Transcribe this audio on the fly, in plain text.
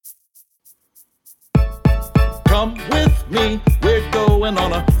Come with me, we're going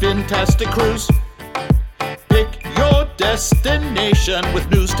on a fantastic cruise. Pick your destination with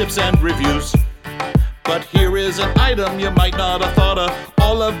news, tips, and reviews. But here is an item you might not have thought of.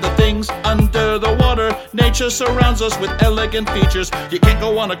 All of the things under the water. Nature surrounds us with elegant features. You can't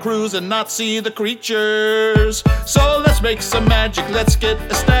go on a cruise and not see the creatures. So let's make some magic, let's get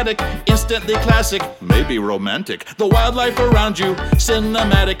ecstatic. Instantly classic, maybe romantic. The wildlife around you,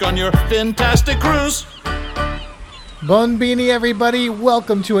 cinematic on your fantastic cruise. Bon Beanie, everybody.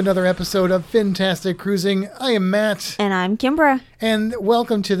 Welcome to another episode of Fantastic Cruising. I am Matt. And I'm Kimbra. And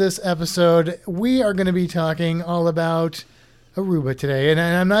welcome to this episode. We are going to be talking all about Aruba today. And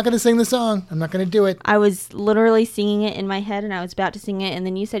I'm not going to sing the song. I'm not going to do it. I was literally singing it in my head, and I was about to sing it, and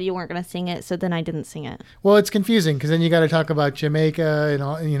then you said you weren't going to sing it, so then I didn't sing it. Well, it's confusing, because then you got to talk about Jamaica and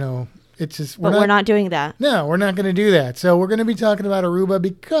all, you know. It's just... We're not doing that. No, we're not going to do that. So we're going to be talking about Aruba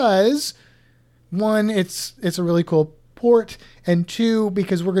because... One, it's a really cool port, and two,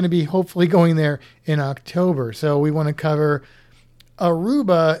 because we're going to be hopefully going there in October. So we want to cover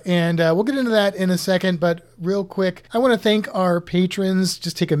Aruba, and we'll get into that in a second. But real quick, I want to thank our patrons.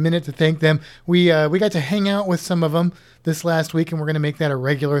 Just take a minute to thank them. We got to hang out with some of them this last week, and we're going to make that a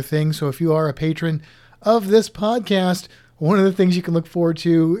regular thing. So if you are a patron of this podcast, one of the things you can look forward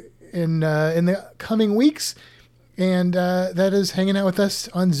to in the coming weeks. And that is hanging out with us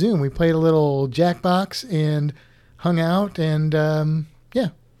on Zoom. We played a little Jackbox and hung out, and yeah.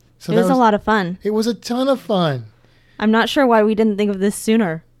 So it was a lot of fun. It was a ton of fun. I'm not sure why we didn't think of this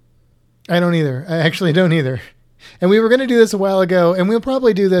sooner. I don't either. I actually don't either. And we were going to do this a while ago, and we'll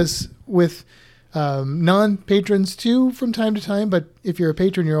probably do this with non-patrons too from time to time. But if you're a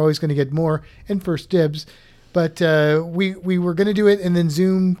patron, you're always going to get more and first dibs. But we were going to do it, and then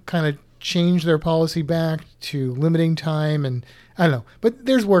Zoom kind of change their policy back to limiting time, and I don't know, but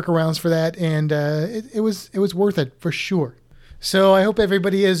there's workarounds for that, and it was worth it for sure. So I hope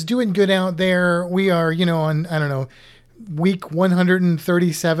everybody is doing good out there. We are, on, I don't know, week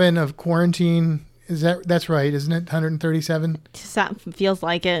 137 of quarantine. That's right, isn't it? 137? Feels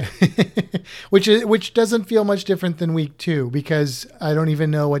like it. which doesn't feel much different than week 2, because I don't even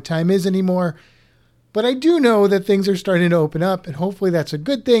know what time is anymore. But I do know that things are starting to open up, and hopefully that's a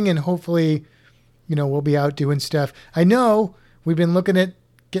good thing, and hopefully, we'll be out doing stuff. I know we've been looking at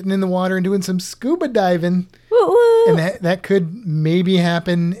getting in the water and doing some scuba diving, Woo-woo. and that could maybe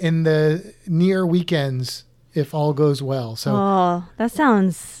happen in the near weekends if all goes well. So, that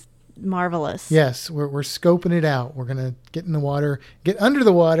sounds marvelous. Yes, we're scoping it out. We're going to get in the water, get under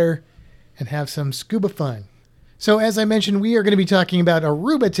the water, and have some scuba fun. So as I mentioned, we are going to be talking about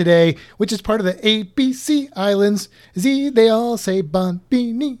Aruba today, which is part of the ABC Islands. They all say Bon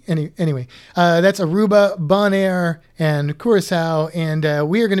Beanie. Anyway, that's Aruba, Bonaire, and Curacao. And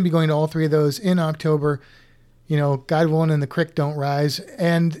we are going to be going to all three of those in October. God willing, and the creek don't rise.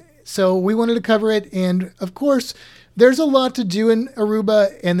 And so we wanted to cover it. And of course, there's a lot to do in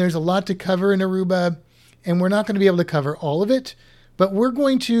Aruba, and there's a lot to cover in Aruba. And we're not going to be able to cover all of it. But we're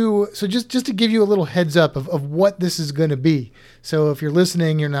going to, so just to give you a little heads up of what this is going to be. So if you're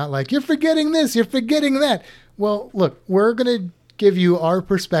listening, you're not like, you're forgetting this, you're forgetting that. Well, look, we're going to give you our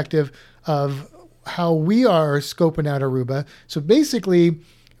perspective of how we are scoping out Aruba. So basically,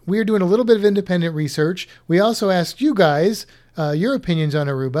 we're doing a little bit of independent research. We also asked you guys your opinions on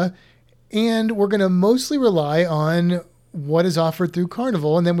Aruba. And we're going to mostly rely on what is offered through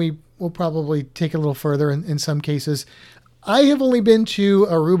Carnival. And then we will probably take it a little further in some cases. I have only been to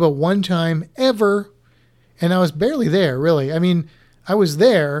Aruba one time ever, and I was barely there, really. I mean, I was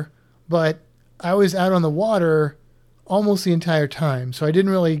there, but I was out on the water almost the entire time, so I didn't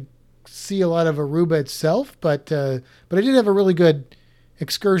really see a lot of Aruba itself, but I did have a really good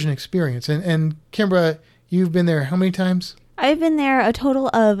excursion experience. And Kimbra, you've been there how many times? I've been there a total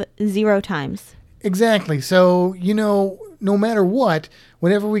of 0 times. Exactly. So, no matter what,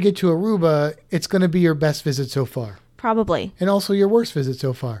 whenever we get to Aruba, it's going to be your best visit so far. Probably. And also your worst visit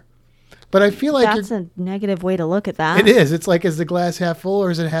so far. But I feel like that's a negative way to look at that. It is. It's like, is the glass half full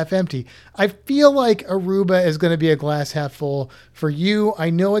or is it half empty? I feel like Aruba is going to be a glass half full for you. I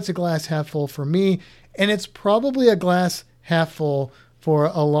know it's a glass half full for me. And it's probably a glass half full for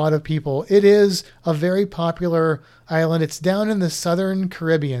a lot of people. It is a very popular island. It's down in the southern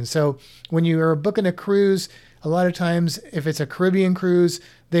Caribbean. So when you are booking a cruise, a lot of times if it's a Caribbean cruise,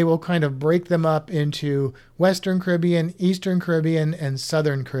 they will kind of break them up into Western Caribbean, Eastern Caribbean, and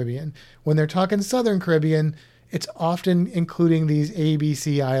Southern Caribbean. When they're talking Southern Caribbean, it's often including these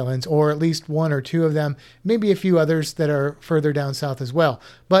ABC islands, or at least one or two of them, maybe a few others that are further down south as well.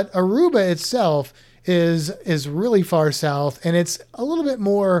 But Aruba itself is really far south, and it's a little bit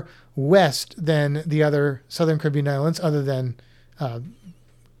more west than the other Southern Caribbean islands, other than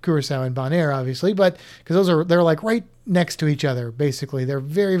Curacao and Bonaire, obviously, but because they're like right next to each other, basically. They're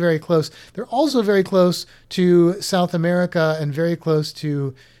very, very close. They're also very close to South America and very close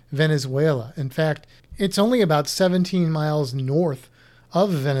to Venezuela. In fact, it's only about 17 miles north of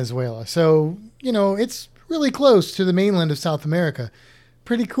Venezuela. So, it's really close to the mainland of South America.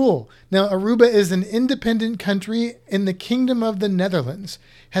 Pretty cool. Now, Aruba is an independent country in the Kingdom of the Netherlands.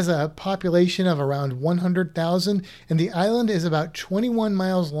 Has a population of around 100,000, and the island is about 21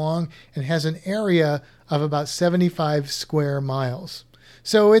 miles long and has an area of about 75 square miles.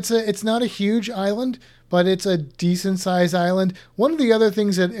 So it's not a huge island, but it's a decent-sized island. One of the other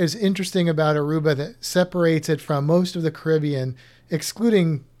things that is interesting about Aruba that separates it from most of the Caribbean,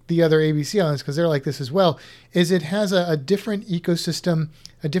 excluding the other ABC islands, because they're like this as well, is it has a different ecosystem,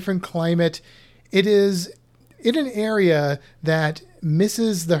 a different climate. It is in an area that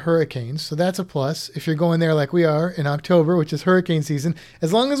misses the hurricanes, so that's a plus. If you're going there like we are in October, which is hurricane season,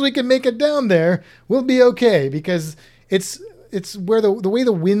 as long as we can make it down there, we'll be okay, because it's where the way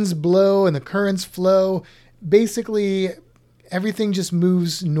the winds blow and the currents flow, basically everything just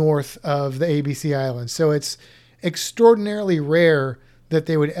moves north of the ABC Islands. So it's extraordinarily rare that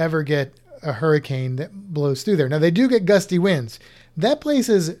they would ever get a hurricane that blows through there. Now, they do get gusty winds. That place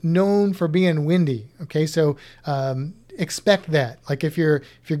is known for being windy. Okay, so expect that. Like if you're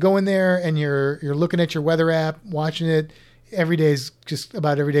going there and you're looking at your weather app, watching it, just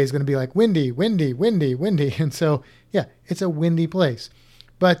about every day is going to be like windy, windy, windy, windy. And so, yeah, it's a windy place.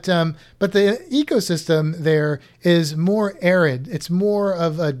 But the ecosystem there is more arid. It's more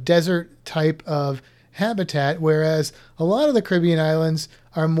of a desert type of habitat, whereas a lot of the Caribbean islands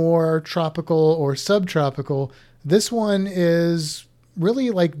are more tropical or subtropical. This one is really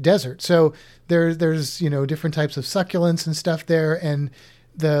like desert. So there's different types of succulents and stuff there, and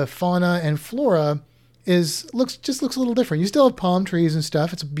the fauna and flora looks a little different. You still have palm trees and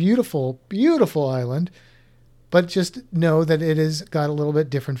stuff. It's a beautiful, beautiful island, but just know that it has got a little bit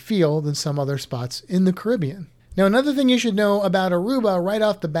different feel than some other spots in the Caribbean. Now, another thing you should know about Aruba right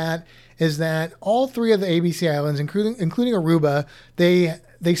off the bat is that all three of the ABC islands, including Aruba,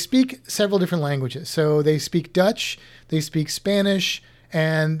 they speak several different languages. So they speak Dutch, they speak Spanish,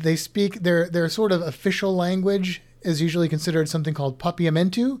 and they speak their sort of official language is usually considered something called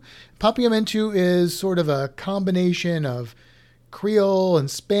Papiamentu. Papiamentu is sort of a combination of Creole and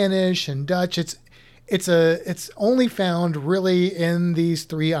Spanish and Dutch. It's only found really in these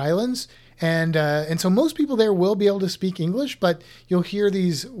three islands. And so most people there will be able to speak English, but you'll hear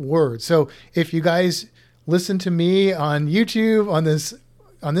these words. So if you guys listen to me on YouTube, on this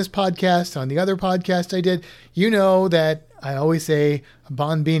podcast, on the other podcast I did, you know that I always say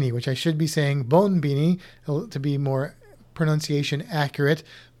bon bini, which I should be saying bon bini to be more pronunciation accurate.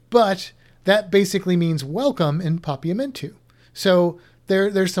 But that basically means welcome in Papiamentu. So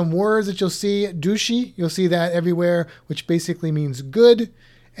there's some words that you'll see. Dushi, you'll see that everywhere, which basically means good.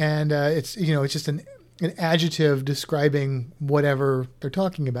 And it's just an adjective describing whatever they're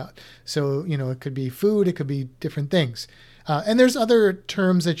talking about. So, it could be food, it could be different things. And there's other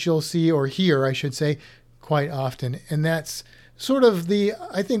terms that you'll see, or hear, I should say, quite often. And that's sort of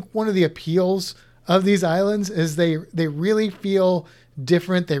I think one of the appeals of these islands is they really feel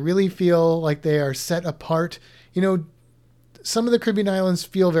different. They really feel like they are set apart. Some of the Caribbean islands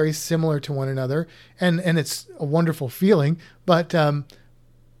feel very similar to one another, and it's a wonderful feeling, but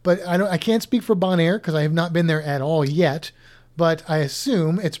I can't speak for Bonaire because I have not been there at all yet, but I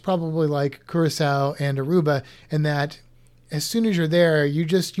assume it's probably like Curacao and Aruba in that as soon as you're there, you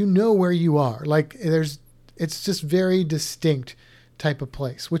know where you are. Like it's just very distinct type of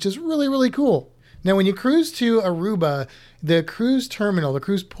place, which is really, really cool. Now, when you cruise to Aruba, the cruise terminal, the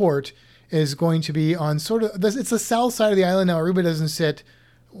cruise port is going to be on it's the south side of the island. Now, Aruba doesn't sit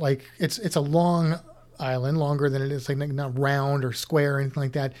like it's a long island, longer than it is, like not round or square or anything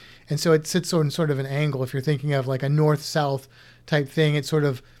like that. And so it sits on sort of an angle. If you're thinking of like a north-south type thing, it sort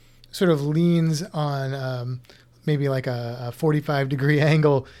of leans on maybe like a 45-degree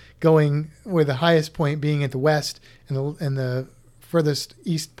angle, going with the highest point being at the west and the furthest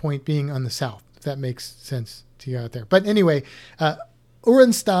east point being on the south, if that makes sense to you out there. But anyway,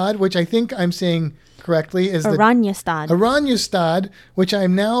 Oranjestad, which I think I'm saying correctly, is Oranjestad, which I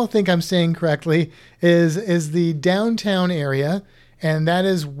now think I'm saying correctly, is the downtown area, and that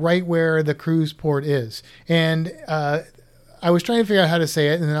is right where the cruise port is. And I was trying to figure out how to say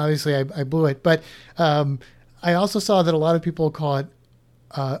it, and then obviously I blew it. But I also saw that a lot of people call it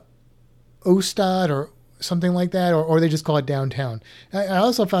Ostad or something like that, or they just call it downtown. I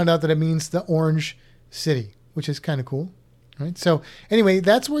also found out that it means the Orange City, which is kind of cool. Right. So anyway,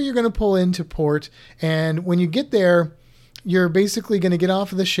 that's where you're going to pull into port. And when you get there, you're basically going to get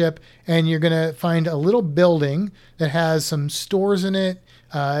off of the ship and you're going to find a little building that has some stores in it.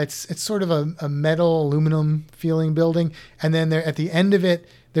 It's sort of a metal aluminum feeling building. And then there at the end of it,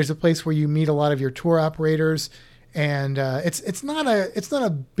 there's a place where you meet a lot of your tour operators. And it's not a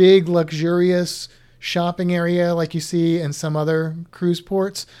big luxurious shopping area like you see in some other cruise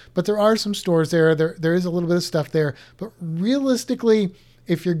ports, but there are some stores there. There is a little bit of stuff there. But realistically,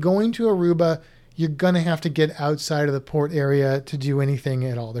 if you're going to Aruba, you're going to have to get outside of the port area to do anything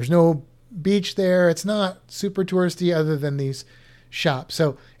at all. There's no beach there. It's not super touristy other than these shops.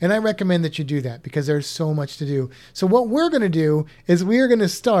 So, and I recommend that you do that because there's so much to do. So what we're going to do is we are going to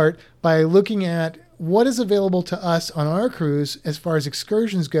start by looking at what is available to us on our cruise as far as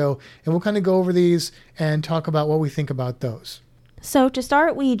excursions go. And we'll kind of go over these and talk about what we think about those. So to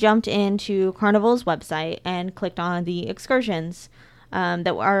start, we jumped into Carnival's website and clicked on the excursions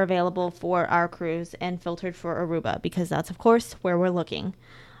that are available for our cruise and filtered for Aruba because that's, of course, where we're looking.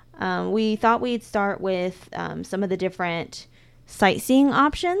 We thought we'd start with some of the different sightseeing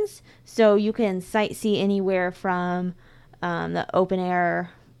options. So you can sightsee anywhere from the open air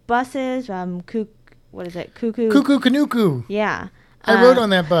buses, Cuckoo Kanuku. Yeah. I rode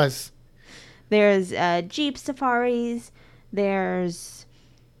on that bus. There's Jeep safaris. There's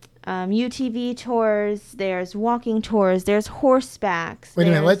UTV tours. There's walking tours. There's horsebacks. Wait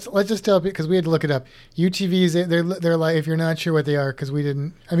a minute. Let's just tell people because we had to look it up. UTVs. They're like, if you're not sure what they are because we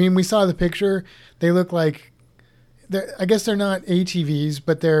didn't. I mean, we saw the picture. They look like. I guess they're not ATVs,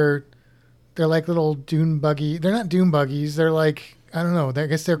 but they're like little dune buggy. They're not dune buggies. They're like. I don't know. I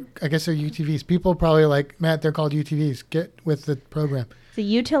guess they're UTVs. People probably like, Matt, they're called UTVs. Get with the program. It's a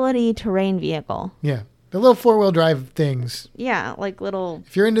utility terrain vehicle. Yeah. The little 4-wheel drive things. Yeah, like little...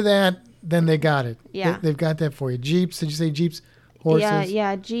 If you're into that, then they got it. Yeah. They've got that for you. Jeeps. Did you say Jeeps? Horses?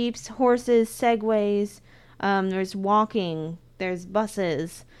 Yeah. Jeeps, horses, Segways. There's walking. There's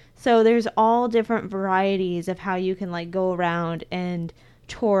buses. So there's all different varieties of how you can like go around and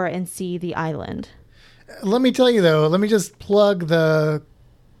tour and see the island. Let me tell you, though, let me just plug the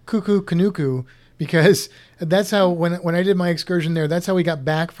Cuckoo Kanuku because that's how, when I did my excursion there, that's how we got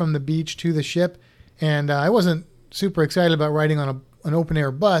back from the beach to the ship. And I wasn't super excited about riding on an open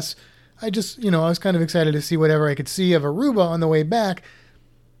air bus. I just, I was kind of excited to see whatever I could see of Aruba on the way back.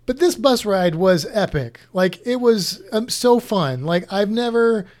 But this bus ride was epic. Like, it was so fun. Like, I've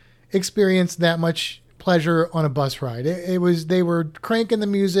never experienced that much pleasure on a bus ride. They were cranking the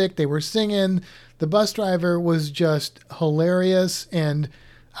music. They were singing. The bus driver was just hilarious, and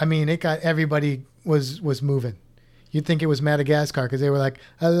I mean, it got everybody was moving. You'd think it was Madagascar because they were like,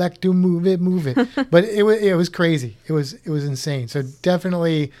 "I like to move it," but it was crazy. It was insane. So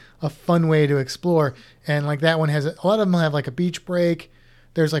definitely a fun way to explore. And like that one has a lot of them have like a beach break.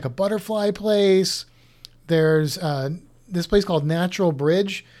 There's like a butterfly place. There's this place called Natural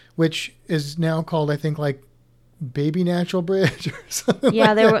Bridge, which is now called I think like Baby Natural Bridge or something.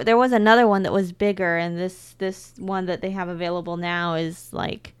 Yeah, like there was another one that was bigger, and this one that they have available now is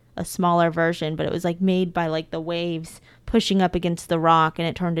like a smaller version, but it was like made by like the waves pushing up against the rock, and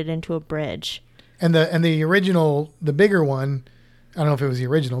it turned it into a bridge. And the original, the bigger one, I don't know if it was the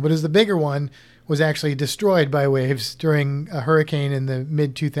original, but the bigger one was actually destroyed by waves during a hurricane in the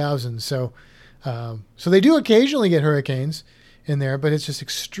mid 2000s. So they do occasionally get hurricanes in there, but it's just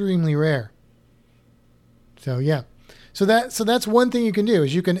extremely rare. So yeah, so that's one thing you can do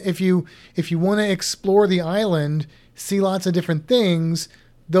is you can if you want to explore the island, see lots of different things.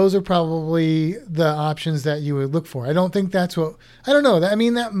 Those are probably the options that you would look for. I don't think that's what I don't know. I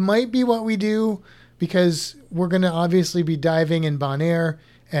mean, that might be what we do because we're going to obviously be diving in Bonaire,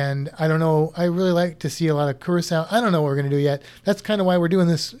 and I don't know. I really like to see a lot of Curacao. I don't know what we're going to do yet. That's kind of why we're doing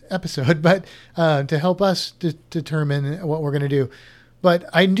this episode, but to help us determine what we're going to do. But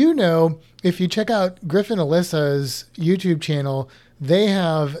I do know if you check out Griffin Alyssa's YouTube channel, they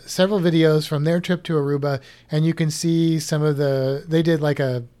have several videos from their trip to Aruba, and you can see some of they did like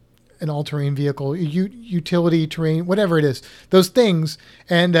an all-terrain vehicle, utility terrain, whatever it is, those things,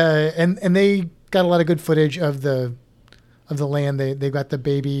 and they got a lot of good footage of the land. They've got the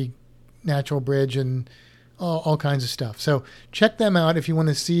Baby Natural Bridge and all kinds of stuff. So check them out if you want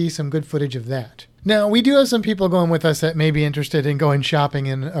to see some good footage of that. Now, we do have some people going with us that may be interested in going shopping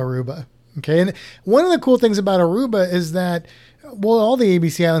in Aruba. Okay. And one of the cool things about Aruba is that, well, all the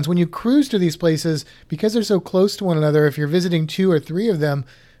ABC Islands, when you cruise to these places, because they're so close to one another, if you're visiting 2 or 3 of them,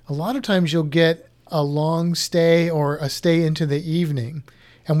 a lot of times you'll get a long stay or a stay into the evening.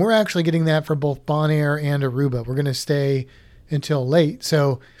 And we're actually getting that for both Bonaire and Aruba. We're going to stay until late.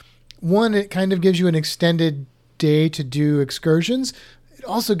 So one, it kind of gives you an extended day to do excursions. It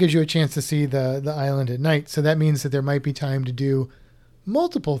also gives you a chance to see the island at night. So that means that there might be time to do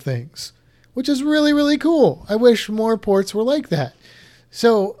multiple things, which is really, really cool. I wish more ports were like that.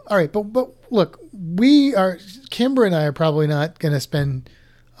 So, all right, but look, Kimber and I are probably not going to spend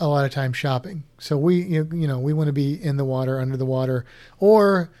a lot of time shopping. So we want to be in the water, under the water,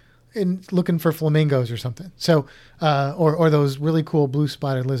 or looking for flamingos or something. So, or those really cool blue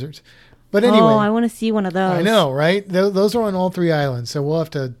spotted lizards. But anyway, I want to see one of those. I know, right? Those are on all 3 islands. So we'll have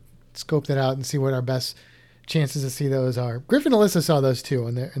to scope that out and see what our best chances to see those are. Griffin and Alyssa saw those too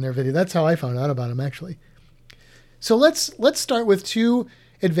in their video. That's how I found out about them, actually. So let's start with 2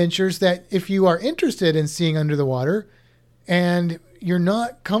 adventures that if you are interested in seeing under the water and you're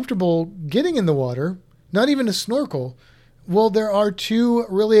not comfortable getting in the water, not even a snorkel, well, there are 2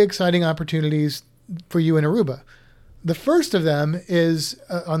 really exciting opportunities for you in Aruba. The first of them is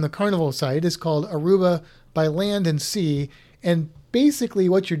on the Carnival site, is called Aruba by Land and Sea. And basically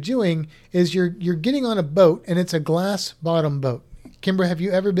what you're doing is you're getting on a boat, and it's a glass bottom boat. Kimber, have you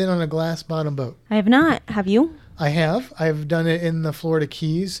ever been on a glass bottom boat? I have not. Have you? I have. I've done it in the Florida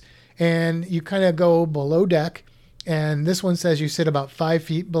Keys, and you kind of go below deck. And this one says you sit about 5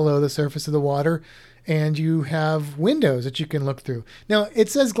 feet below the surface of the water, and you have windows that you can look through. Now, it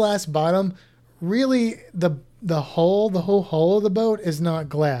says glass bottom. Really, the whole hull of the boat is not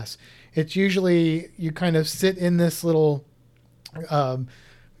glass. It's usually you kind of sit in this little,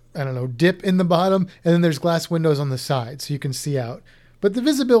 dip in the bottom, and then there's glass windows on the side so you can see out. But the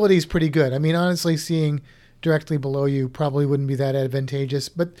visibility is pretty good. I mean, honestly, seeing directly below you probably wouldn't be that advantageous,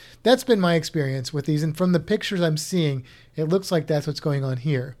 but that's been my experience with these. And from the pictures I'm seeing, it looks like that's what's going on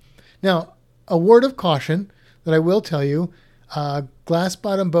here. Now, a word of caution that I will tell you, glass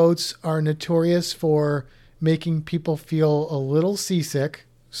bottom boats are notorious for making people feel a little seasick.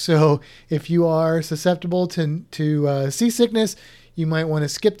 So if you are susceptible to seasickness, you might want to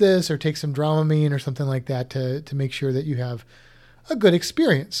skip this or take some Dramamine or something like that to make sure that you have a good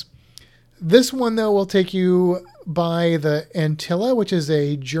experience. This one, though, will take you by the Antilla, which is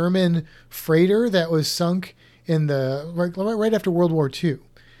a German freighter that was sunk in right after World War II.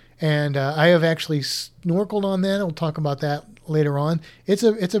 And I have actually snorkeled on that. We'll talk about that later on. It's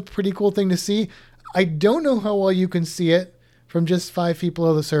a pretty cool thing to see. I don't know how well you can see it from just 5 feet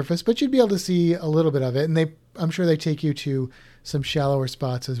below the surface, but you'd be able to see a little bit of it. And I'm sure they take you to some shallower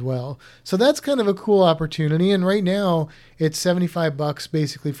spots as well. So that's kind of a cool opportunity. And right now it's $75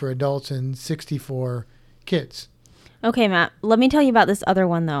 basically for adults and $60 for kids. Okay, Matt, let me tell you about this other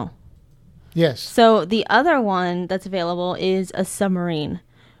one though. Yes. So the other one that's available is a submarine,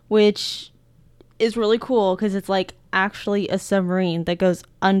 which is really cool because it's like actually a submarine that goes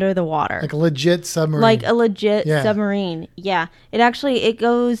under the water. Like a legit submarine. Like a legit submarine. Yeah. It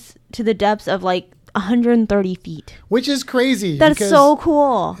goes to the depths of like 130 feet. Which is crazy. That's so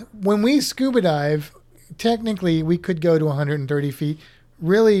cool. When we scuba dive, technically we could go to 130 feet.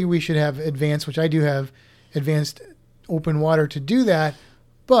 Really, we should have advanced, which I do have, advanced open water to do that.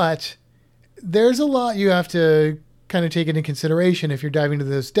 But there's a lot you have to kind of take into consideration if you're diving to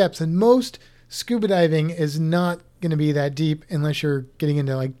those depths. And most scuba diving is not going to be that deep unless you're getting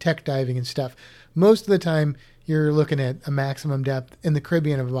into like tech diving and stuff. Most of the time, you're looking at a maximum depth in the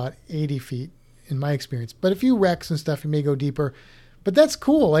Caribbean of about 80 feet. In my experience. But a few wrecks and stuff, you may go deeper. But that's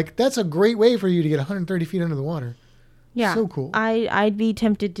cool. Like, that's a great way for you to get 130 feet under the water. Yeah. So cool. I'd be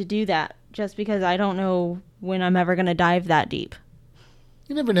tempted to do that just because I don't know when I'm ever going to dive that deep.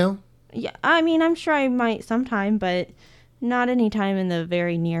 You never know. Yeah. I mean, I'm sure I might sometime, but not anytime in the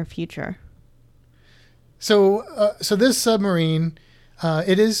very near future. So this submarine,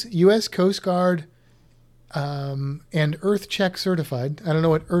 it is U.S. Coast Guard and Earth Check certified. I don't know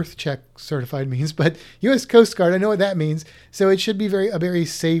what Earth Check certified means, but U.S. Coast Guard, I know what that means. So it should be a very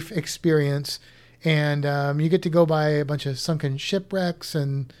safe experience. And you get to go by a bunch of sunken shipwrecks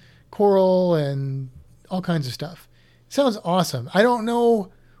and coral and all kinds of stuff. Sounds awesome. I don't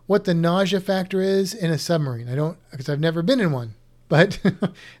know what the nausea factor is in a submarine. Because I've never been in one, but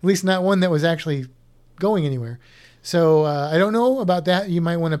at least not one that was actually going anywhere. So I don't know about that. You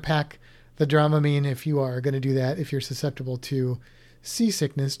might want to pack the Dramamine if you are going to do that, if you're susceptible to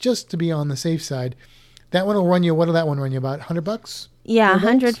seasickness, just to be on the safe side. That one will run you, what will that one run you, about $100? Yeah,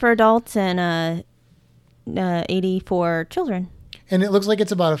 $100 for adults and $80 for children. And it looks like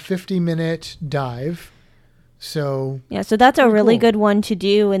it's about a 50-minute dive. So that's a really good one to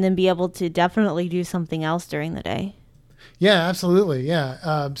do and then be able to definitely do something else during the day. Yeah, absolutely.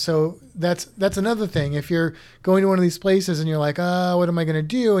 Yeah. So that's another thing. If you're going to one of these places and you're like, what am I going to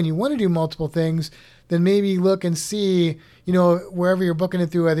do? And you want to do multiple things, then maybe look and see, wherever you're booking it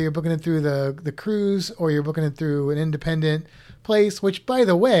through, whether you're booking it through the cruise or you're booking it through an independent place, which, by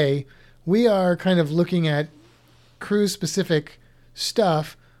the way, we are kind of looking at cruise specific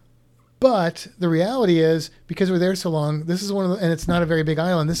stuff. But the reality is, because we're there so long, this is and it's not a very big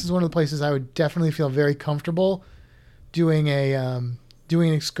island. This is one of the places I would definitely feel very comfortable doing an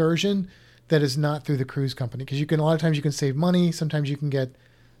excursion that is not through the cruise company, because a lot of times you can save money. Sometimes you can get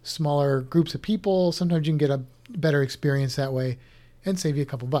smaller groups of people. Sometimes you can get a better experience that way and save you a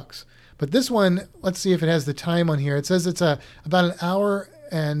couple bucks. But this one, let's see if it has the time on here. It says it's about an hour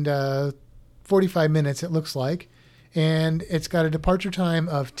and 45 minutes, it looks like. And it's got a departure time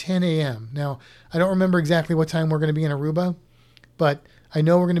of 10 a.m. Now, I don't remember exactly what time we're going to be in Aruba, but I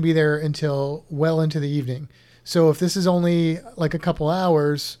know we're going to be there until well into the evening. So if this is only like a couple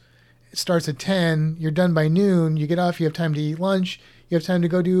hours, it starts at 10, you're done by noon, you get off, you have time to eat lunch, you have time to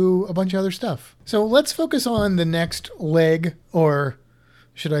go do a bunch of other stuff. So let's focus on the next leg, or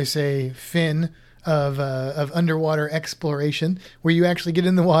should I say fin, of underwater exploration, where you actually get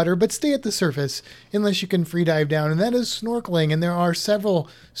in the water but stay at the surface unless you can free dive down, and that is snorkeling. And there are several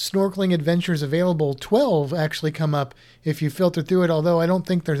snorkeling adventures available. 12 actually come up if you filter through it, although I don't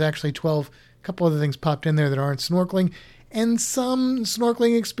think there's actually 12. A couple other things popped in there that aren't snorkeling, and some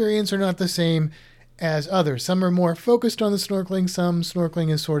snorkeling experience are not the same as others. Some are more focused on the snorkeling. Some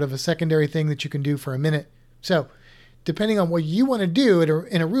snorkeling is sort of a secondary thing that you can do for a minute. So depending on what you want to do in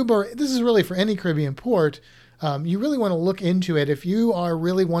Aruba, this is really for any Caribbean port, you really want to look into it. If you are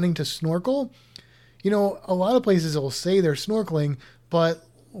really wanting to snorkel, a lot of places will say they're snorkeling, but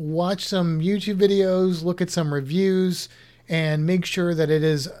watch some YouTube videos, look at some reviews, and make sure that it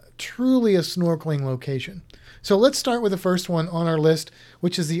is truly a snorkeling location. So let's start with the first one on our list,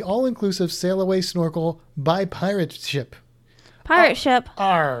 which is the all-inclusive Sail Away Snorkel by Pirate Ship. Pirate Ship.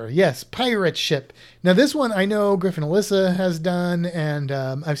 Yes, Pirate Ship. Now this one I know Griffin Alyssa has done, and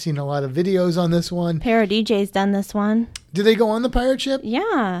I've seen a lot of videos on this one. ParaDJ's done this one. Did they go on the Pirate Ship?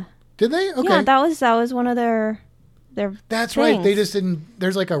 Yeah. Did they? Okay. Yeah, that was one of their That's things. right. They just didn't.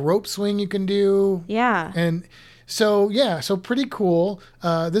 There's like a rope swing you can do. Yeah. And so pretty cool.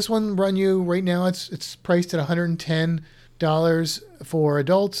 This one run you right now. It's priced at $110 for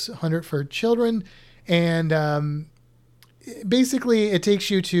adults, $100 for children, and basically it takes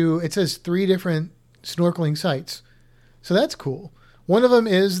you to, it says 3 different snorkeling sites. So that's cool. One of them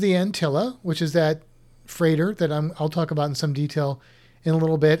is the Antilla, which is that freighter that I'll talk about in some detail in a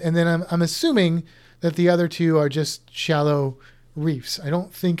little bit. And then I'm assuming that the other 2 are just shallow reefs. I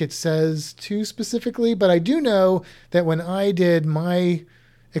don't think it says too specifically, but I do know that when I did my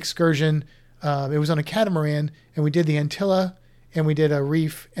excursion, it was on a catamaran, and we did the Antilla and we did a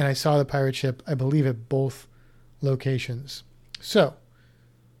reef, and I saw the pirate ship, I believe, at both locations. So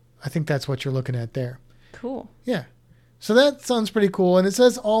I think that's what you're looking at there. Cool. Yeah. So that sounds pretty cool. And it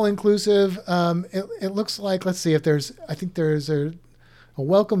says all inclusive. It looks like, let's see if there's a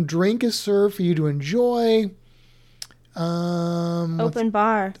welcome drink is served for you to enjoy. Open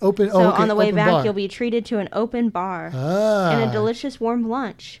bar. Open. So okay, on the way open back, bar. you'll be treated to an open bar and a delicious warm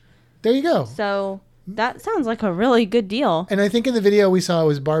lunch. There you go. So that sounds like a really good deal. And I think in the video we saw it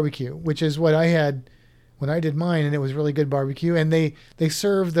was barbecue, which is what I had when I did mine, and it was really good barbecue. And they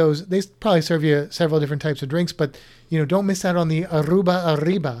serve those. They probably serve you several different types of drinks, but don't miss out on the Aruba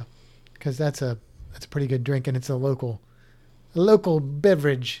Arriba, because that's a pretty good drink, and it's a local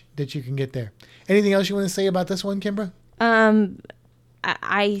beverage that you can get there. Anything else you want to say about this one, Kimbra?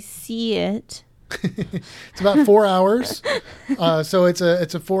 I see it. It's about 4 hours. So it's a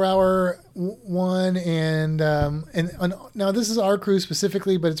 4-hour one, and now this is our cruise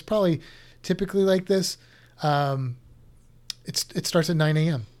specifically, but it's probably typically like this. It starts at 9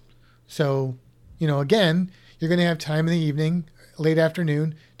 a.m. So, again, you're going to have time in the evening, late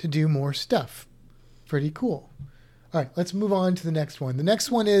afternoon, to do more stuff. Pretty cool. All right, let's move on to the next one. The next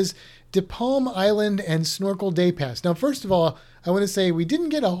one is De Palm Island and Snorkel Day Pass. Now, first of all, I want to say we didn't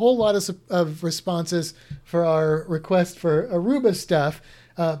get a whole lot of responses for our request for Aruba stuff,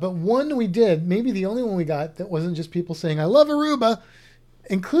 but one we did, maybe the only one we got that wasn't just people saying, I love Aruba,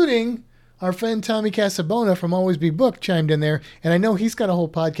 including our friend Tommy Casabona from Always Be Booked chimed in there, and I know he's got a whole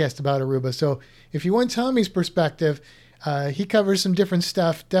podcast about Aruba. So if you want Tommy's perspective, he covers some different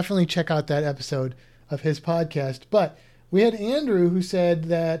stuff. Definitely check out that episode of his podcast. But we had Andrew who said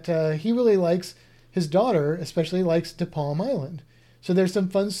that he really likes, his daughter especially likes De Palm Island. So there's some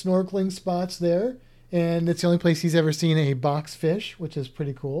fun snorkeling spots there, and it's the only place he's ever seen a box fish, which is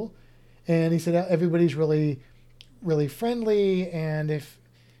pretty cool. And he said everybody's really really friendly, and if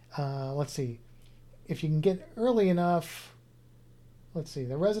let's see, if you can get early enough, let's see,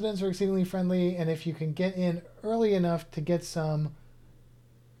 the residents are exceedingly friendly, and if you can get in early enough to get some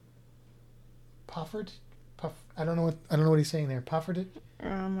I don't know what he's saying there. Puffered.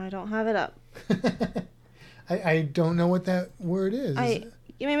 I don't have it up. I don't know what that word is.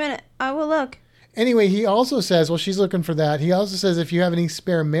 Give me a minute. I will look. Anyway, he also says, well, she's looking for that. He also says if you have any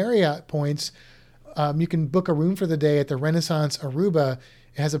spare Marriott points, you can book a room for the day at the Renaissance Aruba.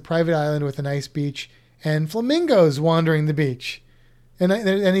 It has a private island with a nice beach and flamingos wandering the beach. And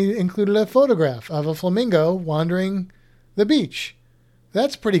he included a photograph of a flamingo wandering the beach.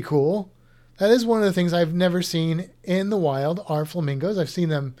 That's pretty cool. That is one of the things I've never seen in the wild are flamingos. I've seen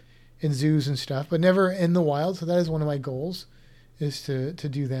them in zoos and stuff, but never in the wild. So that is one of my goals, is to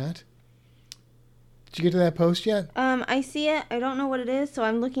do that. Did you get to that post yet? I see it. I don't know what it is, so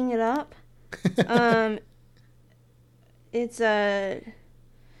I'm looking it up. It's a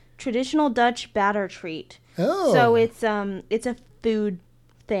traditional Dutch batter treat. Oh. So it's a food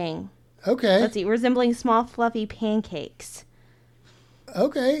thing. Okay. Let's see, resembling small fluffy pancakes.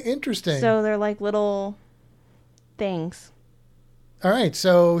 Okay, interesting. So they're like little things. All right,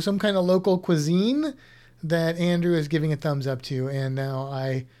 so some kind of local cuisine that Andrew is giving a thumbs up to, and now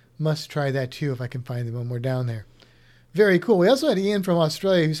I must try that too if I can find them when we're down there. Very cool. We also had Ian from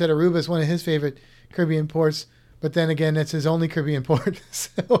Australia who said Aruba is one of his favorite Caribbean ports, but then again, it's his only Caribbean port.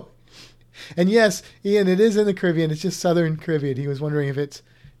 And yes, Ian, it is in the Caribbean. It's just Southern Caribbean. He was wondering if it's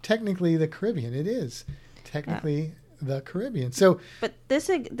technically the Caribbean. It is technically the Caribbean. So, but this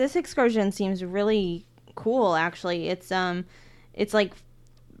excursion seems really cool. Actually, it's like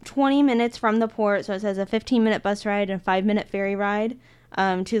 20 minutes from the port, so it says a 15-minute bus ride and a 5-minute ferry ride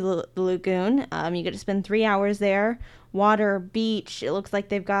to the lagoon. You get to spend 3 hours there. Water, beach. It looks like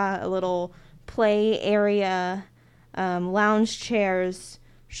they've got a little play area, lounge chairs,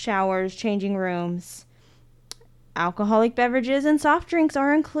 showers, changing rooms. Alcoholic beverages and soft drinks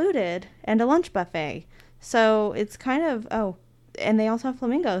are included, and a lunch buffet. So it's kind of, and they also have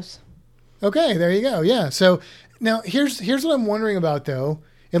flamingos. Okay, there you go. Yeah. So now here's what I'm wondering about though.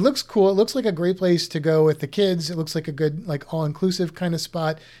 It looks cool. It looks like a great place to go with the kids. It looks like a good, like all-inclusive kind of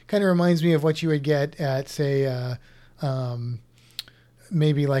spot. Kind of reminds me of what you would get at, say,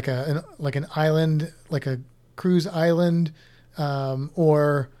 maybe like an island, like a cruise island,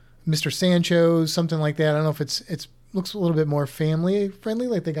 or Mr. Sancho's, something like that. I don't know if it's looks a little bit more family friendly,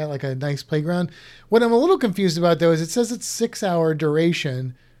 like they got like a nice playground. What I'm a little confused about though is it says it's 6-hour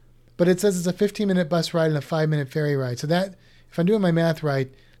duration, but it says it's a 15-minute bus ride and a 5-minute ferry ride. So that, if I'm doing my math right,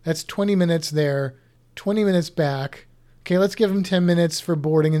 that's 20 minutes there, 20 minutes back. Okay, let's give them 10 minutes for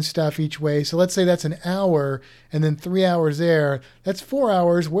boarding and stuff each way. So let's say that's an hour and then 3 hours there. That's 4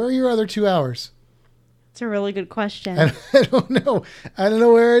 hours. Where are your other 2 hours? It's a really good question. I don't know. I don't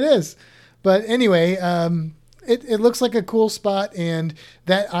know where it is. But anyway, it looks like a cool spot, and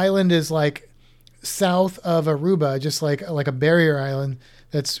that island is like south of Aruba, just like a barrier island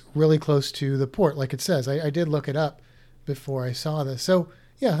that's really close to the port, like it says. I did look it up before I saw this. So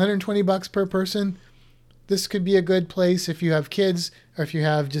yeah, $120 per person. This could be a good place if you have kids or if you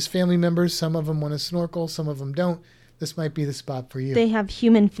have just family members. Some of them want to snorkel, some of them don't. This might be the spot for you. They have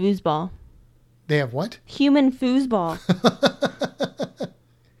human foosball. They have what? Human foosball.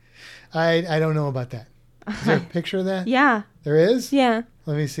 I don't know about that. Is there a picture of that? Yeah. There is? Yeah.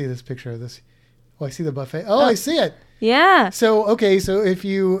 Let me see this picture of this. Oh, I see the buffet. Oh, I see it. Yeah. So, okay. So if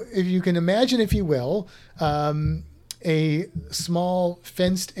you can imagine, if you will, a small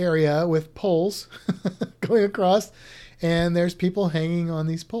fenced area with poles going across, and there's people hanging on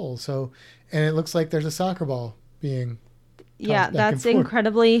these poles. So, and it looks like there's a soccer ball being that's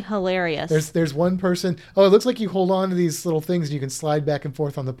incredibly hilarious. There's one person. Oh, it looks like you hold on to these little things and you can slide back and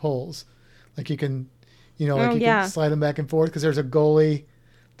forth on the poles. Like you can, can slide them back and forth because there's a goalie.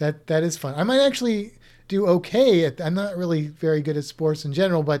 That is fun. I might actually do okay I'm not really very good at sports in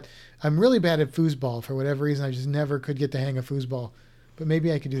general, but I'm really bad at foosball for whatever reason. I just never could get the hang of foosball. But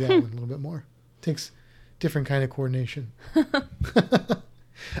maybe I could do that one a little bit more. Takes different kind of coordination.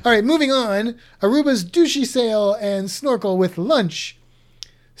 All right, moving on. Aruba's douche sail and snorkel with lunch.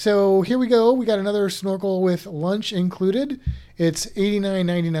 So here we go. We got another snorkel with lunch included. It's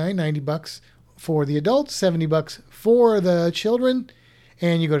 $89.99, $90 for the adults, $70 for the children.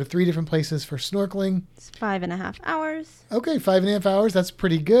 And you go to 3 different places for snorkeling. It's 5.5 hours. Okay, 5.5 hours. That's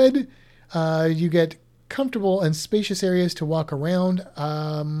pretty good. You get comfortable and spacious areas to walk around.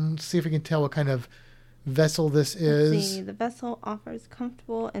 Let's see if we can tell what kind of vessel this is. Let's see. The vessel offers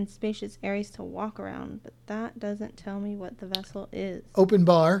comfortable and spacious areas to walk around, but that doesn't tell me what the vessel is. Open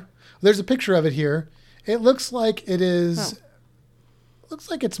bar. There's a picture of it here. It looks like it is. Oh. Looks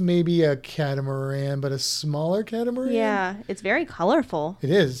like it's maybe a catamaran, but a smaller catamaran. Yeah, it's very colorful. It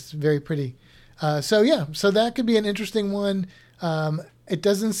is very pretty. So that could be an interesting one. It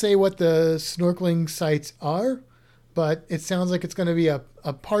doesn't say what the snorkeling sites are, but it sounds like it's going to be a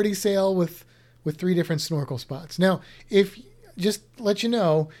party sail with 3 different snorkel spots. Now, just let you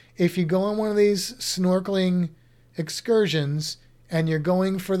know, if you go on one of these snorkeling excursions and you're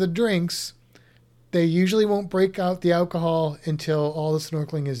going for the drinks, they usually won't break out the alcohol until all the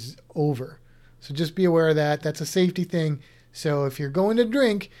snorkeling is over. So just be aware of that. That's a safety thing. So if you're going to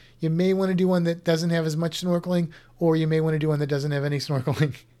drink, you may want to do one that doesn't have as much snorkeling, or you may want to do one that doesn't have any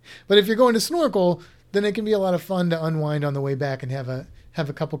snorkeling. But if you're going to snorkel, then it can be a lot of fun to unwind on the way back and have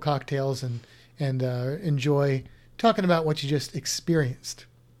a couple cocktails and enjoy talking about what you just experienced.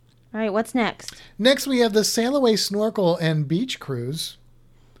 All right, what's next? Next, we have the Sail Away Snorkel and Beach Cruise.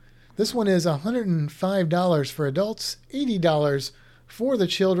 This one is $105 for adults, $80 for the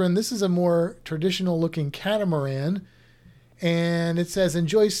children. This is a more traditional looking catamaran. And it says,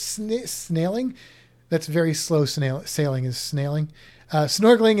 enjoy snailing. That's very slow sailing is snailing.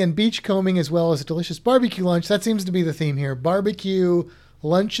 Snorkeling and beach combing, as well as a delicious barbecue lunch. That seems to be the theme here. Barbecue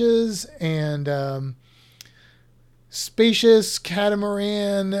lunches and spacious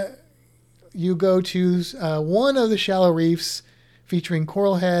catamaran. You go to one of the shallow reefs featuring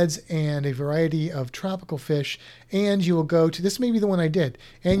coral heads and a variety of tropical fish. And you will go to, this may be the one I did,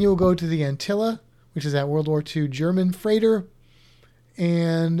 and you will go to the Antilla, which is that World War II German freighter.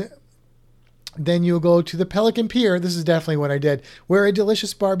 And then you'll go to the Pelican Pier. This is definitely what I did, where a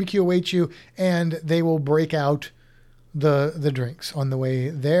delicious barbecue awaits you, and they will break out the drinks on the way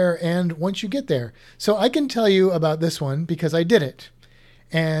there and once you get there. So I can tell you about this one because I did it,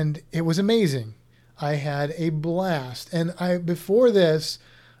 and it was amazing. I had a blast. And before this,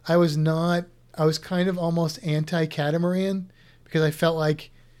 I was kind of almost anti-catamaran because I felt like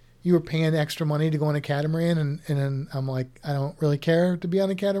you were paying extra money to go on a catamaran, and I'm like, I don't really care to be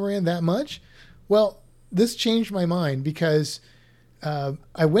on a catamaran that much. Well, this changed my mind because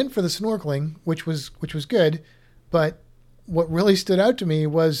I went for the snorkeling, which was good, but what really stood out to me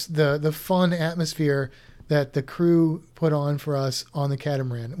was the fun atmosphere that the crew put on for us on the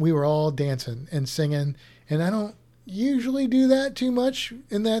catamaran. We were all dancing and singing, and I don't usually do that too much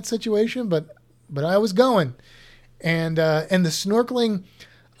in that situation, but I was going. And the snorkeling,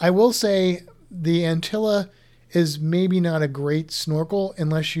 I will say the Antilla is maybe not a great snorkel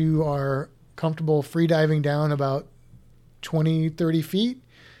unless you are comfortable free diving down about 20, 30 feet.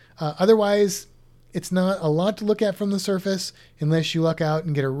 Otherwise, it's not a lot to look at from the surface unless you luck out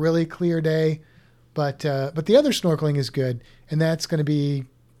and get a really clear day. But the other snorkeling is good, and that's going to be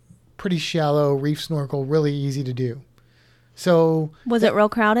pretty shallow reef snorkel, really easy to do. So was it real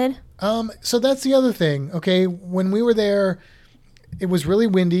crowded? So that's the other thing. Okay, when we were there, it was really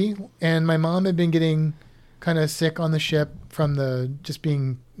windy, and my mom had been getting kind of sick on the ship from just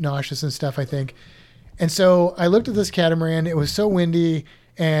being nauseous and stuff, I think. And so I looked at this catamaran. It was so windy,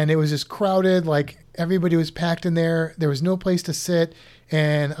 and it was just crowded. Like everybody was packed in there. There was no place to sit.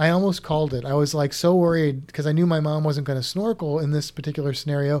 And I almost called it. I was like so worried because I knew my mom wasn't going to snorkel in this particular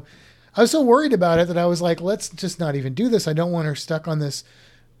scenario. I was so worried about it that I was like, let's just not even do this. I don't want her stuck on this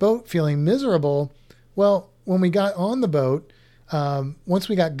boat feeling miserable. Well, when we got on the boat, once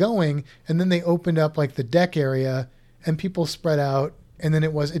we got going, and then they opened up like the deck area and people spread out, and then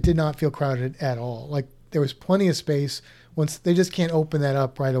it did not feel crowded at all. Like there was plenty of space. Once they just can't open that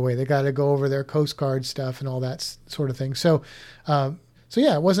up right away. They got to go over their Coast Guard stuff and all that sort of thing. So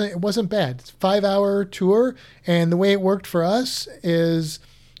yeah, it wasn't bad. It's a 5-hour tour, and the way it worked for us is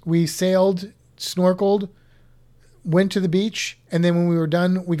we sailed, snorkeled, went to the beach, and then when we were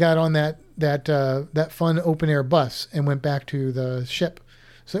done, we got on that fun open air bus and went back to the ship.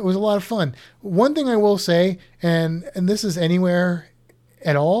 So it was a lot of fun. One thing I will say, and this is anywhere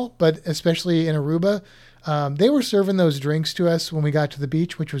at all, but especially in Aruba, they were serving those drinks to us when we got to the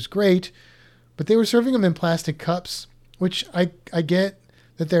beach, which was great, but they were serving them in plastic cups, which I get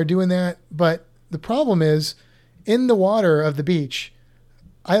that they're doing that, but the problem is in the water of the beach,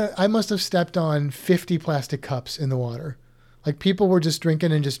 I must have stepped on 50 plastic cups in the water. Like people were just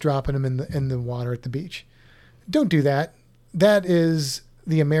drinking and just dropping them in the water at the beach. Don't do that. That is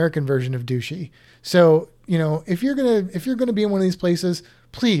the American version of douchey. So, if you're gonna be in one of these places,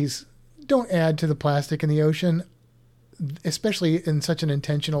 please don't add to the plastic in the ocean, especially in such an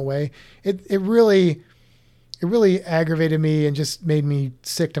intentional way. It really aggravated me and just made me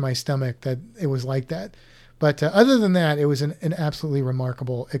sick to my stomach that it was like that. But other than that, it was an absolutely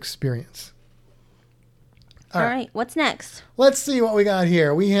remarkable experience. All right. What's next? Let's see what we got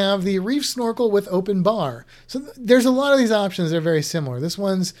here. We have the reef snorkel with open bar. So there's a lot of these options that are very similar. This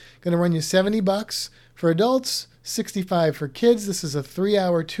one's going to run you $70 for adults, $65 for kids. This is a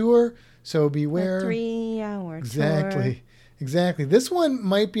 3-hour tour, so beware. A 3-hour Exactly. tour. Exactly. This one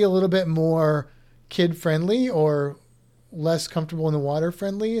might be a little bit more kid-friendly or less comfortable in the water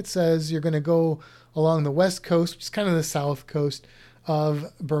friendly. It says you're going to go along the west coast, which is kind of the south coast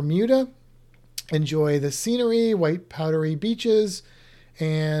of Bermuda. Enjoy the scenery, white powdery beaches,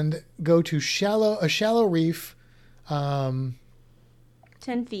 and go to a shallow reef. 10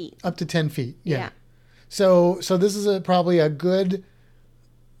 feet. Up to 10 feet. Yeah. So this is probably a good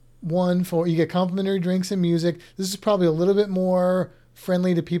one for, you get complimentary drinks and music. This is probably a little bit more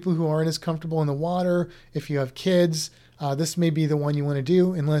friendly to people who aren't as comfortable in the water. If you have kids, this may be the one you want to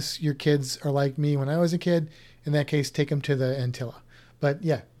do, unless your kids are like me when I was a kid. In that case, take them to the Antilla. But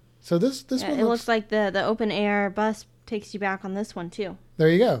yeah, so this one looks like the open air bus takes you back on this one too. There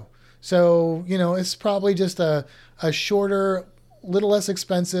you go. So, it's probably just a shorter, little less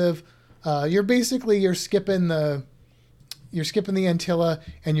expensive. You're skipping the Antilla,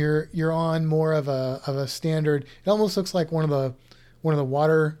 and you're on more of a standard. It almost looks like one of the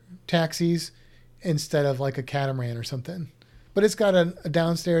water taxis instead of like a catamaran or something. But it's got a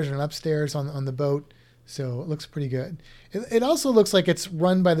downstairs and an upstairs on the boat, so it looks pretty good. It also looks like it's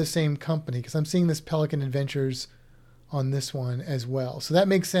run by the same company, because I'm seeing this Pelican Adventures on this one as well. So that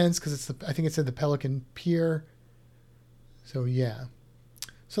makes sense, because I think it said the Pelican Pier. So yeah.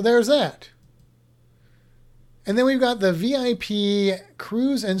 So there's that. And then we've got the VIP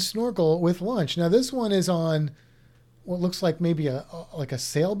cruise and snorkel with lunch. Now this one is on what looks like maybe a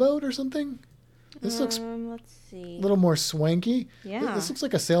sailboat or something. This looks let's see. a little more swanky. Yeah. This looks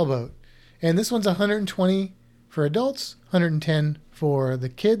like a sailboat. And this one's $120 for adults, $110 for the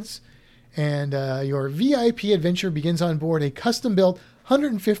kids. And your VIP adventure begins on board a custom-built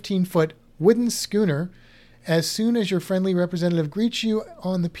 115-foot wooden schooner as soon as your friendly representative greets you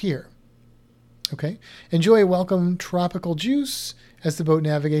on the pier. Okay. Enjoy a welcome tropical juice as the boat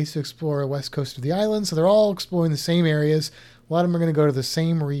navigates to explore the west coast of the island. So they're all exploring the same areas. A lot of them are going to go to the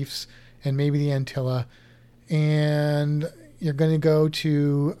same reefs and maybe the Antilla. And you're going to go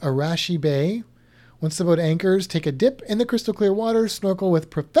to Arashi Bay. Once the boat anchors, take a dip in the crystal clear water, snorkel with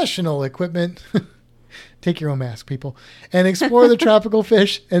professional equipment. Take your own mask, people. And explore the tropical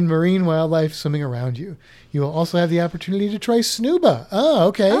fish and marine wildlife swimming around you. You will also have the opportunity to try snuba. Oh,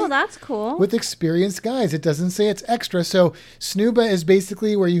 okay. Oh, that's cool. With experienced guides. It doesn't say it's extra. So snuba is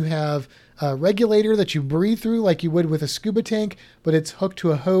basically where you have a regulator that you breathe through like you would with a scuba tank, but it's hooked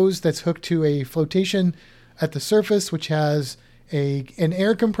to a hose that's hooked to a flotation at the surface, which has an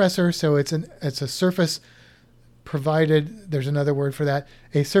air compressor. So it's a surface provided, there's another word for that,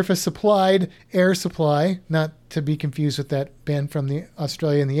 a surface supplied air supply, not to be confused with that band from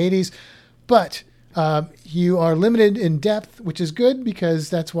Australia in the 80s. But you are limited in depth, which is good, because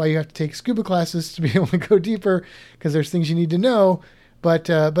that's why you have to take scuba classes to be able to go deeper, because there's things you need to know. But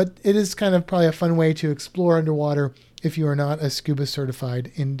it is kind of probably a fun way to explore underwater if you are not a scuba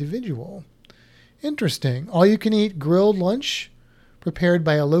certified individual. Interesting. All you can eat grilled lunch prepared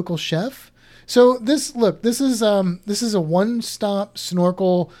by a local chef. So this is a one-stop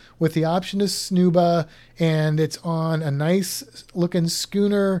snorkel with the option to snuba, and it's on a nice looking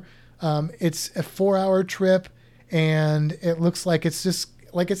schooner. It's a 4-hour trip, and it looks like it's just,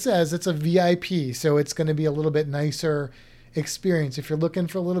 like it says, it's a VIP. So it's going to be a little bit nicer experience. If you're looking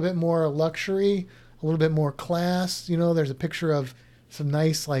for a little bit more luxury, a little bit more class, there's a picture of some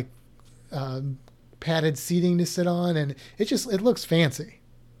nice padded seating to sit on, and it looks fancy.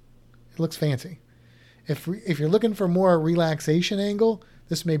 It looks fancy. If you're looking for more relaxation angle,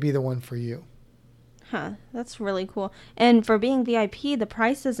 this may be the one for you. Huh, that's really cool. And for being VIP, the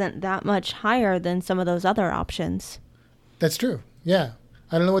price isn't that much higher than some of those other options. That's true. Yeah.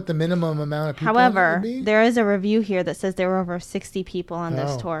 I don't know what the minimum amount of people However, would be. there is a review here that says there were over 60 people on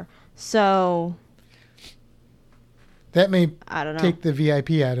this tour. So that may I don't know. Take the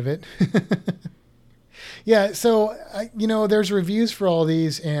VIP out of it. Yeah, so there's reviews for all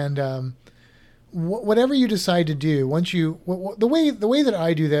these, and whatever you decide to do, the way that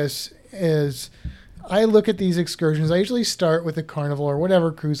I do this is I look at these excursions. I usually start with the Carnival or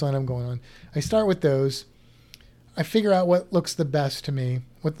whatever cruise line I'm going on. I start with those. I figure out what looks the best to me,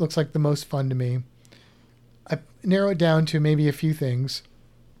 what looks like the most fun to me. I narrow it down to maybe a few things.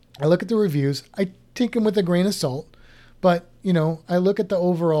 I look at the reviews. I take them with a grain of salt, but I look at the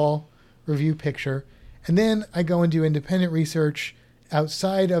overall review picture. And then I go and do independent research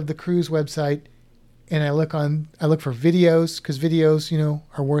outside of the cruise website, and I look for videos, because videos,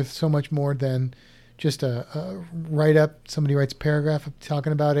 are worth so much more than just a write-up. Somebody writes a paragraph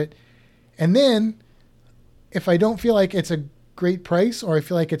talking about it. And then if I don't feel like it's a great price or I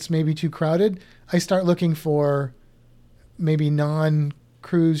feel like it's maybe too crowded, I start looking for maybe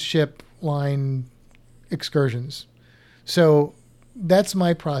non-cruise ship line excursions. So that's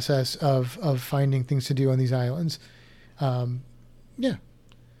my process of finding things to do on these islands. Yeah.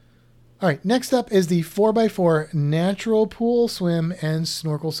 All right. Next up is the 4x4 natural pool, swim, and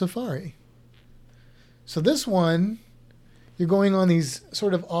snorkel safari. So this one, you're going on these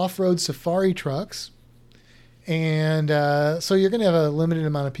sort of off-road safari trucks. And so you're going to have a limited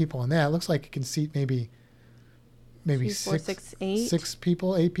amount of people on that. It looks like it can seat maybe 6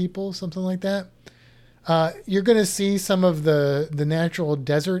 people, 8 people, something like that. You're going to see some of the natural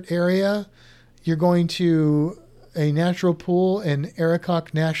desert area. You're going to a natural pool in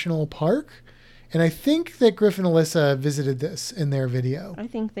Arikok National Park. And I think that Griffin and Alyssa visited this in their video. I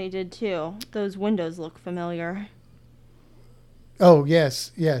think they did too. Those windows look familiar. Oh,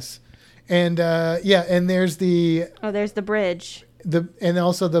 yes. And and there's there's the bridge. And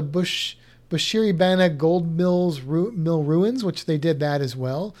also the Bushiribana Gold Mill ruins, which they did that as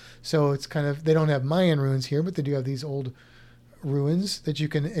well. So it's kind of, they don't have Mayan ruins here, but they do have these old ruins that you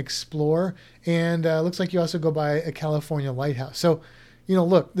can explore. And looks like you also go by a California lighthouse. So,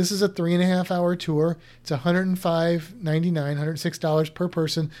 look, this is a 3.5 hour tour. It's $105.99, $106 per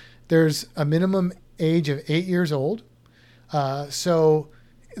person. There's a minimum age of 8 years old. So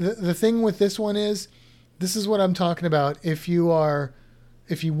the thing with this one is, this is what I'm talking about. If you want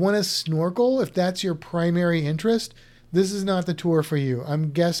to snorkel, if that's your primary interest, this is not the tour for you.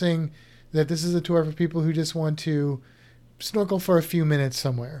 I'm guessing that this is a tour for people who just want to snorkel for a few minutes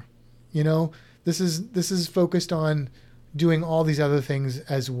somewhere. This is focused on doing all these other things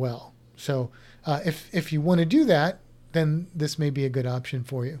as well. So if you want to do that, then this may be a good option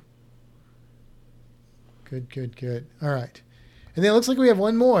for you. Good. All right. And then it looks like we have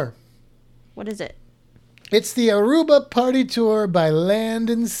one more. What is it? It's the Aruba Party Tour by Land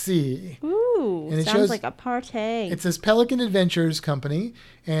and Sea. Ooh, and it sounds shows, like a party. It says Pelican Adventures Company,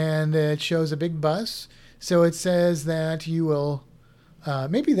 and it shows a big bus. So it says that you will,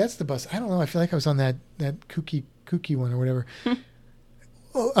 maybe that's the bus. I don't know. I feel like I was on that kooky one or whatever.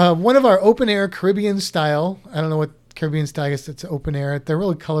 One of our open air Caribbean style, I don't know what Caribbean style, I guess it's open air. They're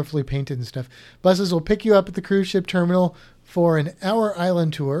really colorfully painted and stuff. Buses will pick you up at the cruise ship terminal for an hour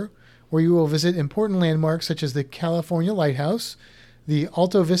island tour, where you will visit important landmarks such as the California Lighthouse, the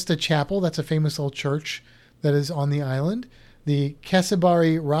Alto Vista Chapel, that's a famous old church that is on the island, the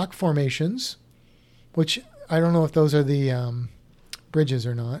Casabari rock formations, which I don't know if those are the bridges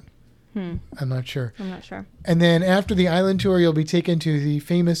or not. I'm not sure. And then after the island tour, you'll be taken to the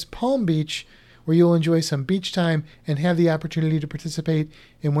famous Palm Beach, where you'll enjoy some beach time and have the opportunity to participate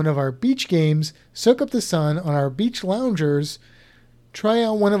in one of our beach games, soak up the sun on our beach loungers, try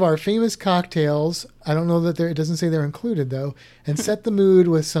out one of our famous cocktails. I don't know that it doesn't say they're included though, and set the mood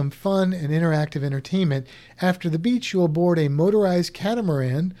with some fun and interactive entertainment. After the beach, you'll board a motorized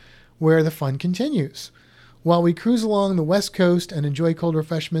catamaran where the fun continues. While we cruise along the west coast and enjoy cold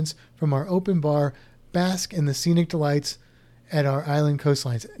refreshments from our open bar, bask in the scenic delights at our island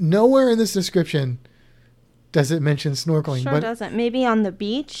coastlines. Nowhere in this description does it mention snorkeling. Sure doesn't. Maybe on the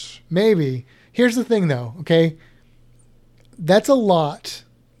beach? Maybe. Here's the thing though, okay? That's a lot.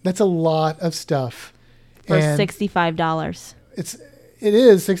 That's a lot of stuff. For $65. It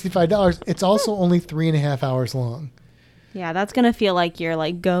is $65. It's also only 3.5 hours long. Yeah, that's going to feel like you're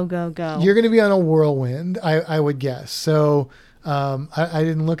like, go, go, go. You're going to be on a whirlwind, I would guess. So I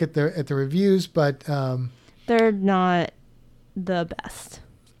didn't look at the reviews, but... they're not the best.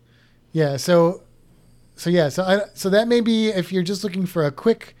 Yeah, so that may be if you're just looking for a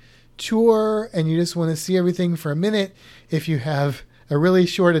quick tour and you just want to see everything for a minute. If you have a really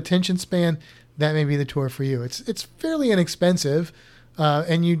short attention span, that may be the tour for you. It's fairly inexpensive,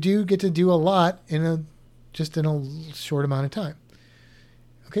 and you do get to do a lot in a short amount of time.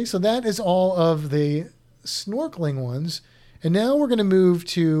 Okay, so that is all of the snorkeling ones, and now we're going to move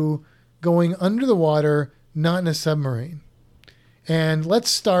to going under the water, not in a submarine. And let's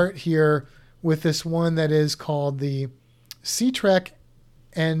start here with this one that is called the Sea Trek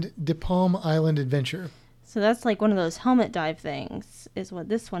and De Palm Island Adventure. So that's like one of those helmet dive things, is what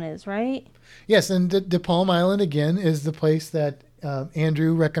this one is, right? Yes, and De Palm Island, again, is the place that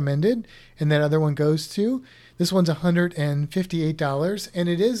Andrew recommended and that other one goes to. This one's $158, and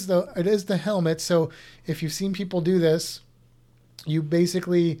it is the helmet. So if you've seen people do this, you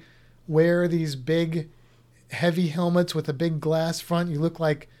basically wear these big, heavy helmets with a big glass front. You look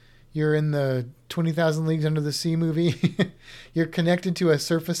like you're in the 20,000 Leagues Under the Sea movie. You're connected to a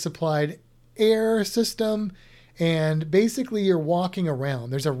surface-supplied air system, and basically you're walking around.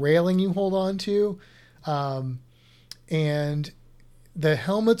 There's a railing you hold on to, and the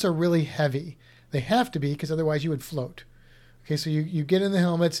helmets are really heavy. They have to be, because otherwise you would float. Okay, so you get in the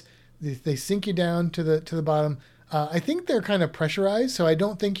helmets, they sink you down to the bottom. I think they're kind of pressurized, so I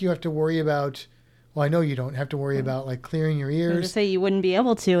don't think you have to worry about. Well, I know you don't have to worry about like clearing your I was ears. going to say you wouldn't be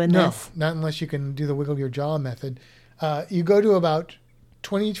able to in No, this. not unless you can do the wiggle your jaw method. You go to about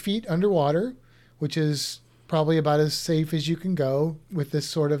 20 feet underwater, which is probably about as safe as you can go with this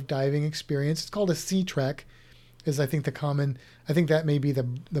sort of diving experience. It's called a Sea Trek, is I think I think that may be the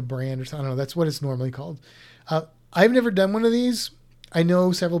brand or something. I don't know. That's what it's normally called. I've never done one of these. I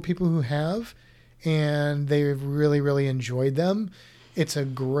know several people who have, and they've really, really enjoyed them. It's a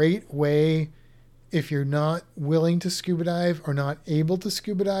great way if you're not willing to scuba dive or not able to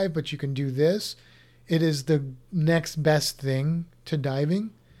scuba dive, but you can do this. It is the next best thing to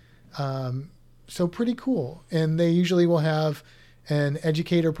diving. So pretty cool. And they usually will have an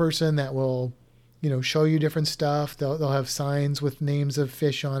educator person that will, show you different stuff. They'll have signs with names of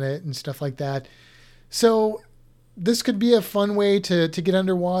fish on it and stuff like that. So this could be a fun way to get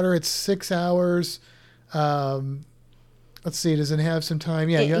underwater. It's 6 hours. Let's see. Does it have some time?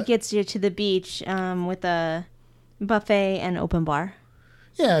 Yeah. It gets you to the beach with a buffet and open bar.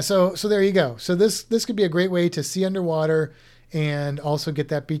 Yeah. So there you go. So this could be a great way to see underwater and also get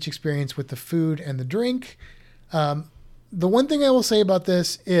that beach experience with the food and the drink. The one thing I will say about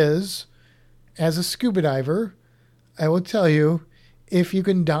this is, as a scuba diver, I will tell you, if you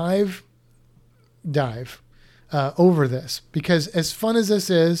can dive over this, because as fun as this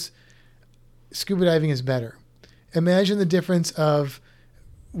is, scuba diving is better. Imagine the difference of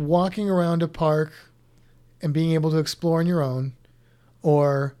walking around a park and being able to explore on your own,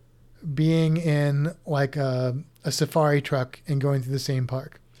 or being in like a safari truck and going through the same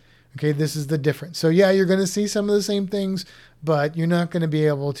park. Okay, this is the difference. So yeah, you're going to see some of the same things, but you're not going to be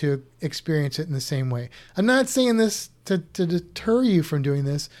able to experience it in the same way. I'm not saying this to deter you from doing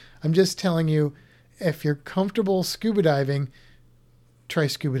this. I'm just telling you, if you're comfortable scuba diving, try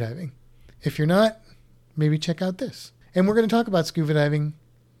scuba diving. If you're not, maybe check out this. And we're going to talk about scuba diving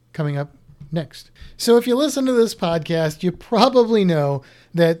coming up next. So if you listen to this podcast, you probably know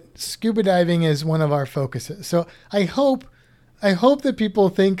that scuba diving is one of our focuses. So I hope that people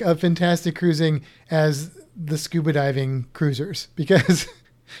think of Fantastic Cruising as the scuba diving cruisers, because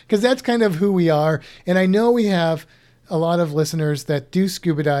that's kind of who we are. And I know we have a lot of listeners that do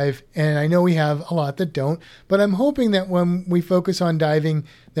scuba dive, and I know we have a lot that don't, but I'm hoping that when we focus on diving,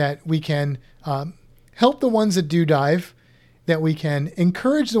 that we can help the ones that do dive, that we can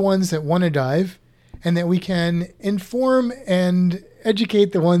encourage the ones that want to dive, and that we can inform and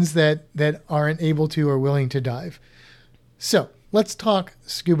educate the ones that aren't able to or willing to dive. So let's talk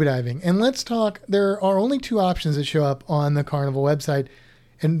scuba diving, and there are only two options that show up on the Carnival website.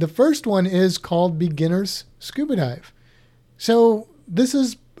 And the first one is called Beginner's Scuba Dive. So this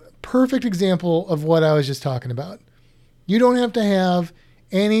is a perfect example of what I was just talking about. You don't have to have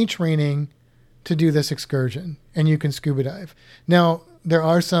any training to do this excursion, and you can scuba dive. Now, there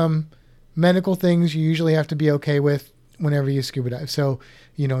are some medical things you usually have to be okay with whenever you scuba dive. So,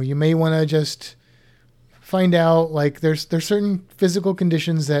 you may want to just find out, like, there's certain physical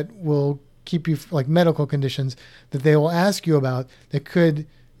conditions that will keep you, like medical conditions, that they will ask you about that could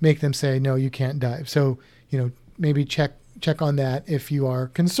make them say, no, you can't dive. So, maybe check on that if you are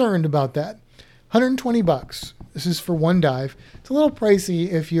concerned about that. $120. This is for one dive. It's a little pricey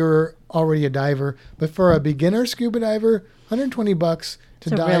if you're already a diver, but for a beginner scuba diver, $120 to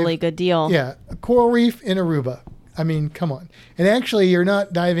dive. It's a really good deal. Yeah, a coral reef in Aruba. I mean, come on. And actually, you're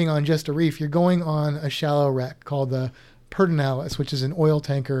not diving on just a reef. You're going on a shallow wreck called the Perdonalis, which is an oil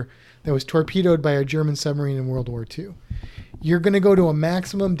tanker that was torpedoed by a German submarine in World War II. You're going to go to a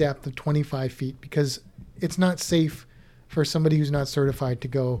maximum depth of 25 feet because it's not safe for somebody who's not certified to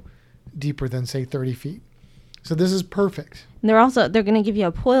go deeper than, say, 30 feet. So this is perfect. And they're going to give you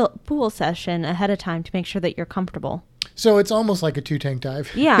a pool session ahead of time to make sure that you're comfortable. So it's almost like a 2-tank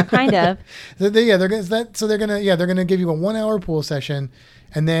dive. Yeah, kind of. They're going to give you a 1 hour pool session,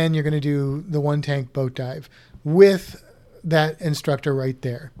 and then you're going to do the 1-tank boat dive with that instructor right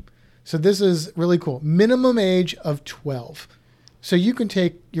there. So this is really cool. Minimum age of 12. So you can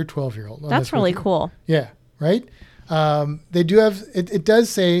take your 12-year-old. That's really cool. Yeah, right? They do have, it does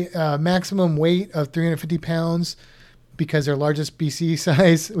say maximum weight of 350 pounds because their largest BC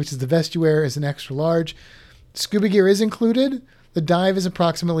size, which is the Vestuaire, is an extra large. Scuba gear is included. The dive is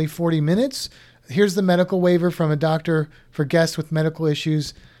approximately 40 minutes. Here's the medical waiver from a doctor for guests with medical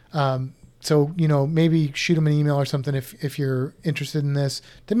issues. So, maybe shoot them an email or something if you're interested in this,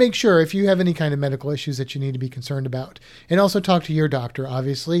 to make sure if you have any kind of medical issues that you need to be concerned about. And also talk to your doctor,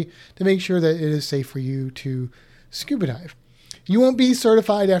 obviously, to make sure that it is safe for you to scuba dive. You won't be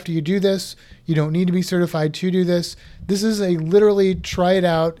certified after you do this. You don't need to be certified to do this. This is a literally try it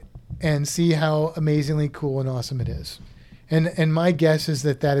out and see how amazingly cool and awesome it is. And my guess is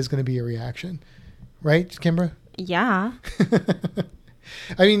that is going to be a reaction. Right, Kimbra? Yeah.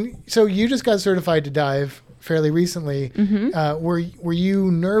 I mean, so you just got certified to dive fairly recently. Mm-hmm. Were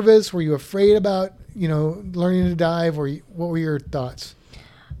you nervous? Were you afraid about, learning to dive? What were your thoughts?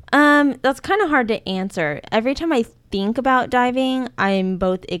 That's kind of hard to answer. Every time I think about diving, I'm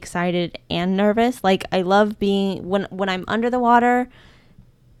both excited and nervous. Like, I love being when I'm under the water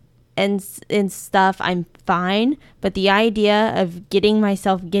and stuff, I'm fine. But the idea of getting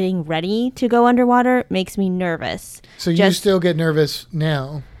ready to go underwater makes me nervous. So you still get nervous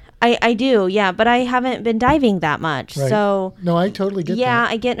now? I do, yeah, but I haven't been diving that much. Right. So no, I totally get that. Yeah,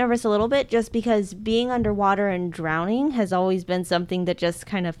 I get nervous a little bit just because being underwater and drowning has always been something that just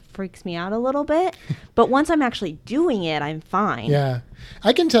kind of freaks me out a little bit. But once I'm actually doing it, I'm fine. Yeah.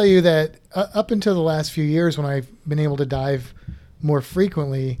 I can tell you that up until the last few years when I've been able to dive more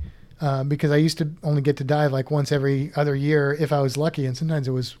frequently, because I used to only get to dive like once every other year if I was lucky, and sometimes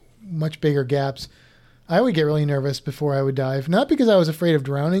it was much bigger gaps. I would get really nervous before I would dive, not because I was afraid of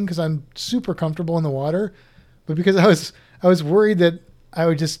drowning, because I'm super comfortable in the water, but because I was worried that I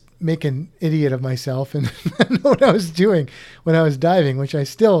would just make an idiot of myself and not know what I was doing when I was diving, which I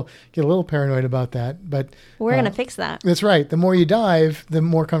still get a little paranoid about that. But we're going to fix that. That's right. The more you dive, the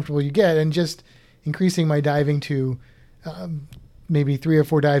more comfortable you get, and just increasing my diving to maybe 3 or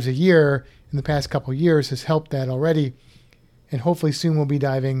 4 dives a year in the past couple of years has helped that already. And hopefully soon we'll be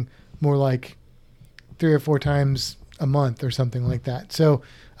diving more like 3 or 4 times a month or something like that. So,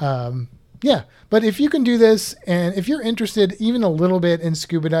 yeah. But if you can do this, and if you're interested even a little bit in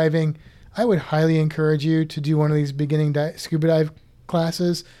scuba diving, I would highly encourage you to do one of these beginning scuba dive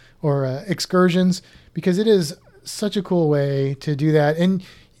classes or excursions, because it is such a cool way to do that. And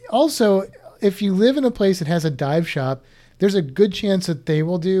also, if you live in a place that has a dive shop, there's a good chance that they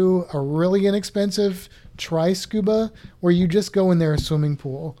will do a really inexpensive try scuba where you just go in their swimming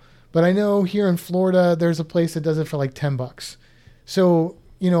pool. But I know here in Florida, there's a place that does it for like $10. So,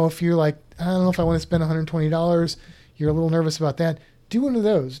 if you're like, I don't know if I want to spend $120, you're a little nervous about that, do one of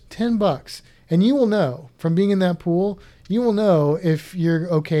those, $10. And you will know from being in that pool, you will know if you're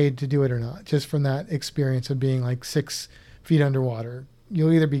okay to do it or not, just from that experience of being like 6 feet underwater.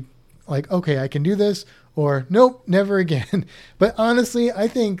 You'll either be like, okay, I can do this, or nope, never again. But honestly, I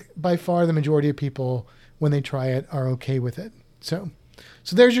think by far the majority of people, when they try it, are okay with it. So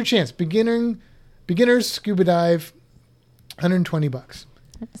there's your chance. Beginners scuba dive, $120.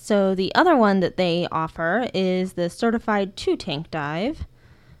 So the other one that they offer is the certified 2-tank dive,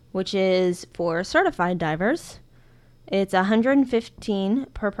 which is for certified divers. It's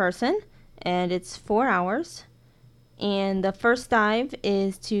 $115 per person, and it's 4 hours. And the first dive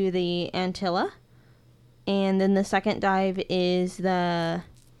is to the Antilla, and then the second dive is the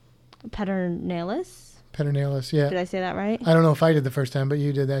Pedernales. Pedernales, yeah. Did I say that right? I don't know if I did the first time, but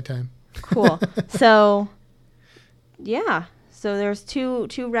you did that time. Cool. So, yeah. So there's two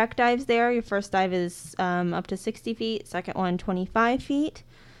wreck dives there. Your first dive is up to 60 feet. Second one, 25 feet.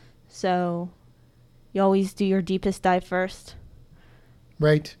 So you always do your deepest dive first.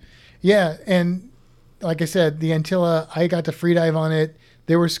 Right. Yeah. And like I said, the Antilla, I got to free dive on it.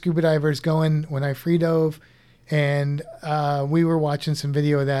 There were scuba divers going when I free dove. And we were watching some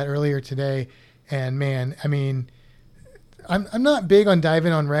video of that earlier today. And man, I mean, I'm not big on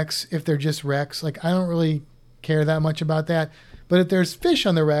diving on wrecks if they're just wrecks. Like, I don't really care that much about that. But if there's fish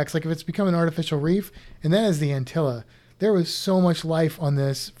on the wrecks, like if it's become an artificial reef, and that is the Antilla, there was so much life on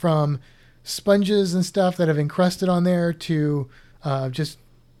this, from sponges and stuff that have encrusted on there to just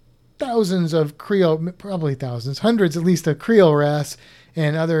thousands of creel, probably thousands, hundreds at least of creel wrasse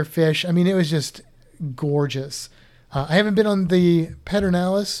and other fish. I mean, it was just gorgeous. I haven't been on the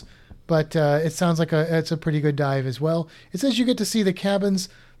Pedernales, but it sounds like it's a pretty good dive as well. It says you get to see the cabins,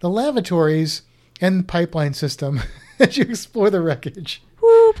 the lavatories, and pipeline system as you explore the wreckage.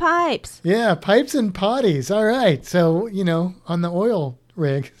 Woo, pipes. Yeah, pipes and potties. All right. So, on the oil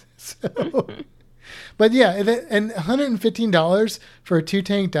rig. So, but yeah, and $115 for a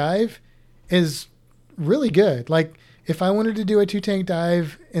 2-tank dive is really good. Like, if I wanted to do a 2-tank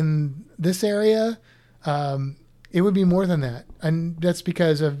dive in this area, it would be more than that. And that's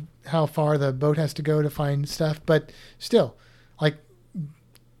because of how far the boat has to go to find stuff. But still, like,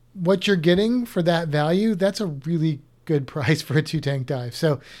 what you're getting for that value, that's a really good price for a 2-tank dive.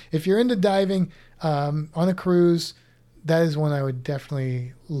 So if you're into diving on a cruise, that is one I would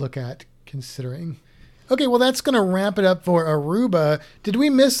definitely look at considering. Okay, well, that's going to wrap it up for Aruba. Did we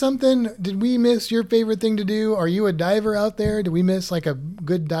miss something? Did we miss your favorite thing to do? Are you a diver out there? Did we miss like a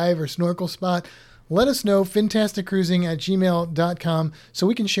good dive or snorkel spot? Let us know, fintasticcruising@gmail.com, so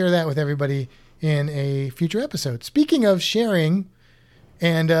we can share that with everybody in a future episode. Speaking of sharing,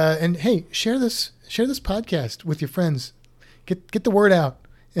 and hey, share this podcast with your friends. Get the word out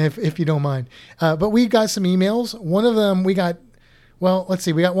if you don't mind. But we got some emails. One of them we got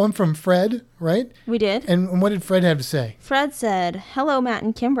one from Fred, right? We did. And what did Fred have to say? Fred said, "Hello, Matt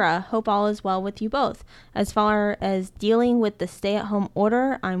and Kimbra. Hope all is well with you both. As far as dealing with the stay-at-home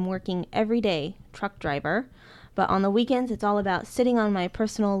order, I'm working every day, truck driver. But on the weekends, it's all about sitting on my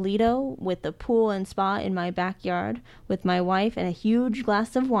personal Lido with the pool and spa in my backyard with my wife and a huge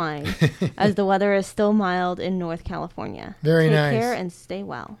glass of wine as the weather is still mild in North California. Very nice. Take care and stay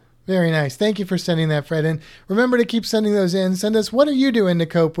well." Very nice. Thank you for sending that, Fred. And remember to keep sending those in. Send us, what are you doing to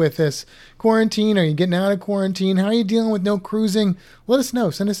cope with this quarantine? Are you getting out of quarantine? How are you dealing with no cruising? Let us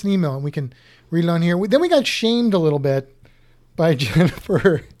know. Send us an email and we can read it on here. Then we got shamed a little bit by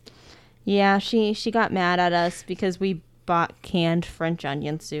Jennifer. Yeah, she got mad at us because we bought canned French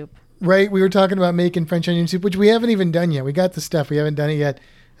onion soup. Right. We were talking about making French onion soup, which we haven't even done yet. We got the stuff. We haven't done it yet.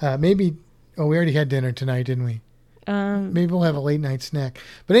 We already had dinner tonight, didn't we? Maybe we'll have a late night snack.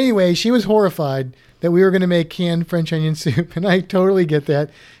 But anyway, she was horrified that we were going to make canned French onion soup, and I totally get that.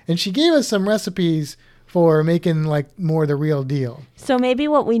 And she gave us some recipes for making like more the real deal. So maybe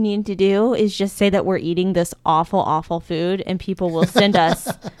what we need to do is just say that we're eating this awful, awful food, and people will send us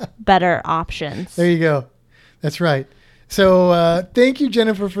better options. There you go. That's right. So thank you,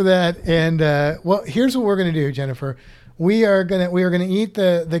 Jennifer, for that. And here's what we're going to do, Jennifer. We are gonna eat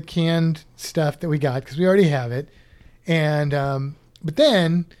the canned stuff that we got because we already have it. And but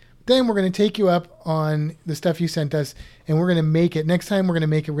then we're going to take you up on the stuff you sent us, and we're going to make it. Next time we're going to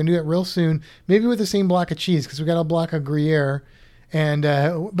make it. We're going to do it real soon, maybe with the same block of cheese because we got a block of Gruyere. And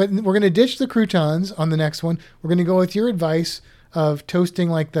but we're going to ditch the croutons on the next one. We're going to go with your advice of toasting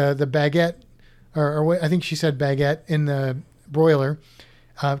like the baguette, or what I think she said baguette in the broiler,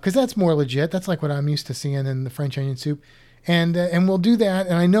 because that's more legit. That's like what I'm used to seeing in the French onion soup. And we'll do that.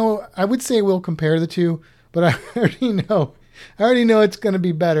 And I would say we'll compare the two, but I already know it's going to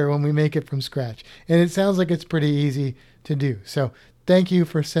be better when we make it from scratch. And it sounds like it's pretty easy to do. So thank you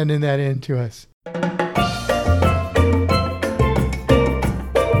for sending that in to us.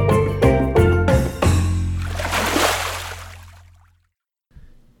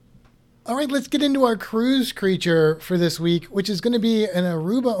 All right, let's get into our cruise creature for this week, which is going to be an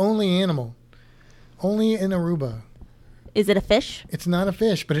Aruba-only animal. Only in Aruba. Is it a fish? It's not a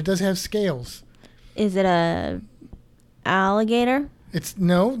fish, but it does have scales. Is it a alligator?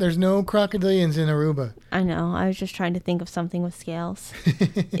 No, there's no crocodilians in Aruba. I know. I was just trying to think of something with scales.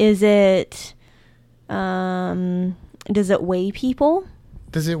 Is it, does it weigh people?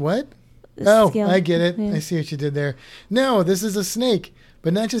 Does it what? Oh, Scale. I get it. Yeah. I see what you did there. No, this is a snake,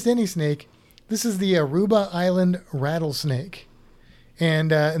 but not just any snake. This is the Aruba Island rattlesnake.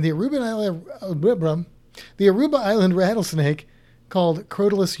 And the Aruba Island rattlesnake, called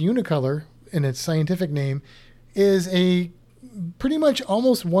Crotalus unicolor in its scientific name, is a pretty much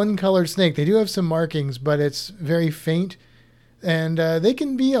almost one-colored snake. They do have some markings, but it's very faint. And they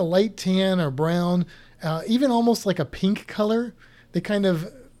can be a light tan or brown, even almost like a pink color. They kind of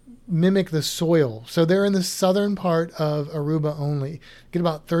mimic the soil. So they're in the southern part of Aruba only. Get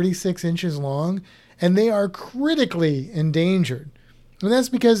about 36 inches long, and they are critically endangered. And that's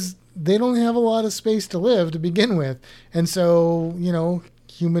because they don't have a lot of space to live to begin with. And so,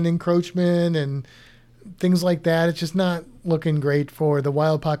 human encroachment and things like that, it's just not looking great for the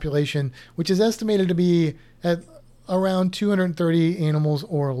wild population, which is estimated to be at around 230 animals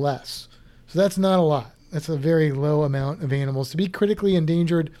or less. So that's not a lot. That's a very low amount of animals. To be critically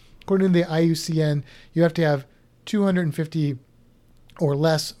endangered, according to the IUCN, you have to have 250 or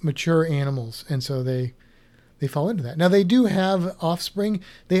less mature animals. And so they fall into that. Now, they do have offspring.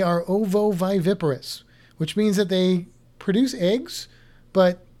 They are ovoviviparous, which means that they produce eggs,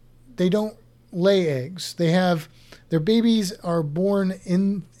 but they don't lay eggs. Their babies are born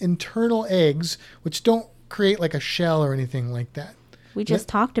in internal eggs, which don't create like a shell or anything like that. We just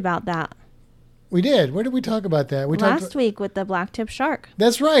talked about that. We did. Where did we talk about that? Last week with the blacktip shark.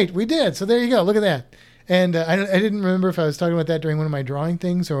 That's right. We did. So there you go. Look at that. And I didn't remember if I was talking about that during one of my drawing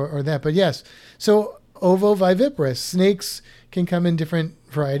things or that, but yes. So ovoviviparous. Snakes can come in different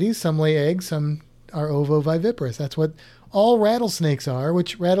varieties. Some lay eggs, some are ovoviviparous. That's what all rattlesnakes are,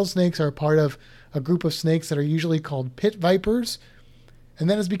 which rattlesnakes are part of a group of snakes that are usually called pit vipers. And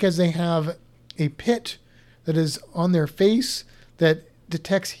that is because they have a pit that is on their face that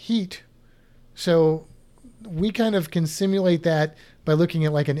detects heat. So we kind of can simulate that by looking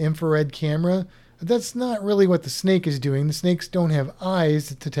at like an infrared camera. That's not really what the snake is doing. The snakes don't have eyes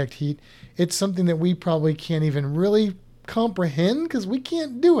that detect heat. It's something that we probably can't even really comprehend because we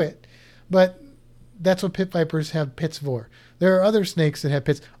can't do it. But that's what pit vipers have pits for. There are other snakes that have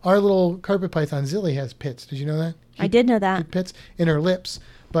pits. Our little carpet python Zilly has pits. Did you know that? I did know that. Heat pits in her lips.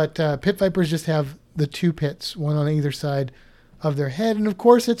 But pit vipers just have the two pits, one on either side of their head. And of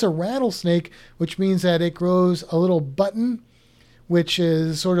course, it's a rattlesnake, which means that it grows a little button, which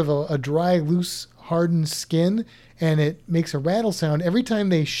is sort of a dry, loose, hardened skin, and it makes a rattle sound. Every time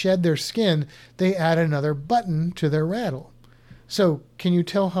they shed their skin, they add another button to their rattle. So can you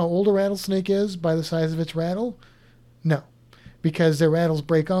tell how old a rattlesnake is by the size of its rattle? No, because their rattles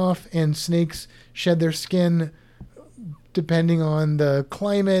break off and snakes shed their skin depending on the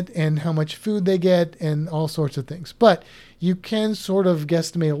climate and how much food they get and all sorts of things. But you can sort of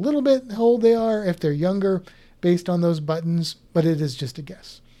guesstimate a little bit how old they are if they're younger based on those buttons, but it is just a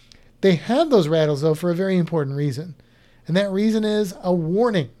guess. They have those rattles, though, for a very important reason. And that reason is a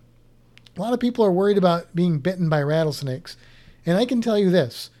warning. A lot of people are worried about being bitten by rattlesnakes. And I can tell you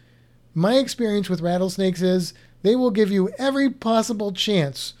this. My experience with rattlesnakes is they will give you every possible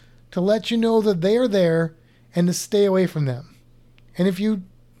chance to let you know that they are there and to stay away from them. And if you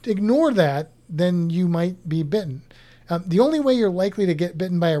ignore that, then you might be bitten. The only way you're likely to get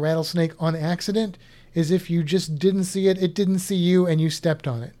bitten by a rattlesnake on accident is if you just didn't see it, it didn't see you, and you stepped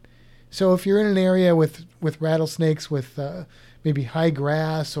on it. So if you're in an area with rattlesnakes, with maybe high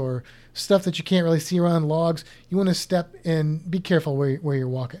grass or stuff that you can't really see around logs, you want to step and be careful where you're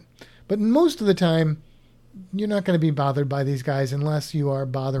walking. But most of the time, you're not going to be bothered by these guys unless you are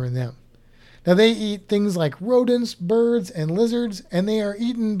bothering them. Now, they eat things like rodents, birds, and lizards, and they are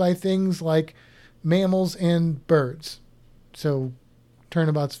eaten by things like mammals and birds. So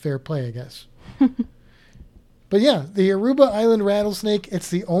turnabout's fair play, I guess. But yeah, the Aruba Island rattlesnake, it's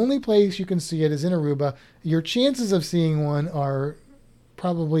the only place you can see it is in Aruba. Your chances of seeing one are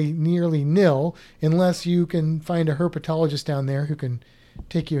probably nearly nil unless you can find a herpetologist down there who can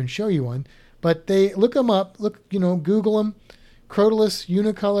take you and show you one. But they look them up, Google them, Crotalus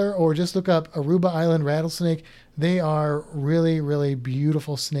unicolor, or just look up Aruba Island rattlesnake. They are really, really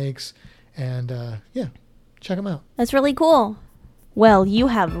beautiful snakes. And check them out. That's really cool. Well, you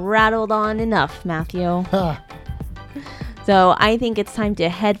have rattled on enough, Matthew. Ha! So I think it's time to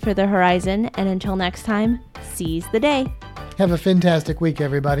head for the horizon. And until next time, seize the day. Have a fantastic week,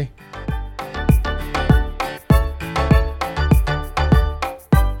 everybody.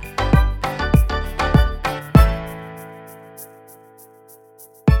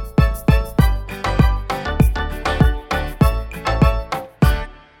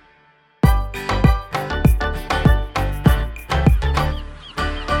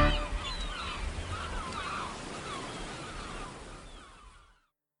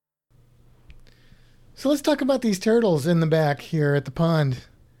 So let's talk about these turtles in the back here at the pond.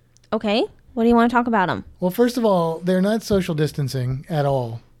 Okay. What do you want to talk about them? Well, first of all, they're not social distancing at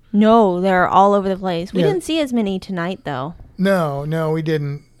all. No, they're all over the place. We Yeah. didn't see as many tonight, though. No, we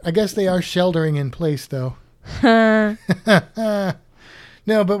didn't. I guess they are sheltering in place, though. Huh.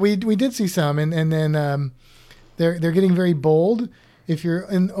 No, but we did see some, and then they're getting very bold. If you're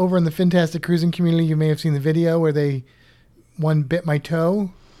over in the Fantastic Cruising community, you may have seen the video where one bit my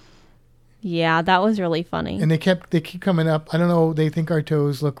toe. Yeah, that was really funny. And they keep coming up. I don't know. They think our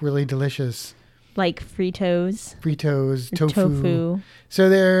toes look really delicious. Like Fritos. Fritos, Or tofu. So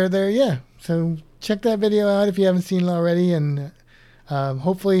they're yeah. So check that video out if you haven't seen it already. And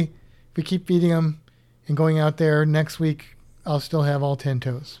hopefully, if we keep feeding them and going out there next week, I'll still have all 10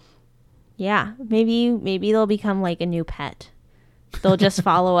 toes. Yeah, maybe they'll become like a new pet. They'll just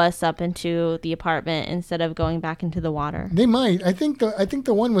follow us up into the apartment instead of going back into the water. They might. I think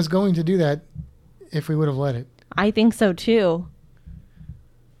the one was going to do that if we would have let it. I think so too.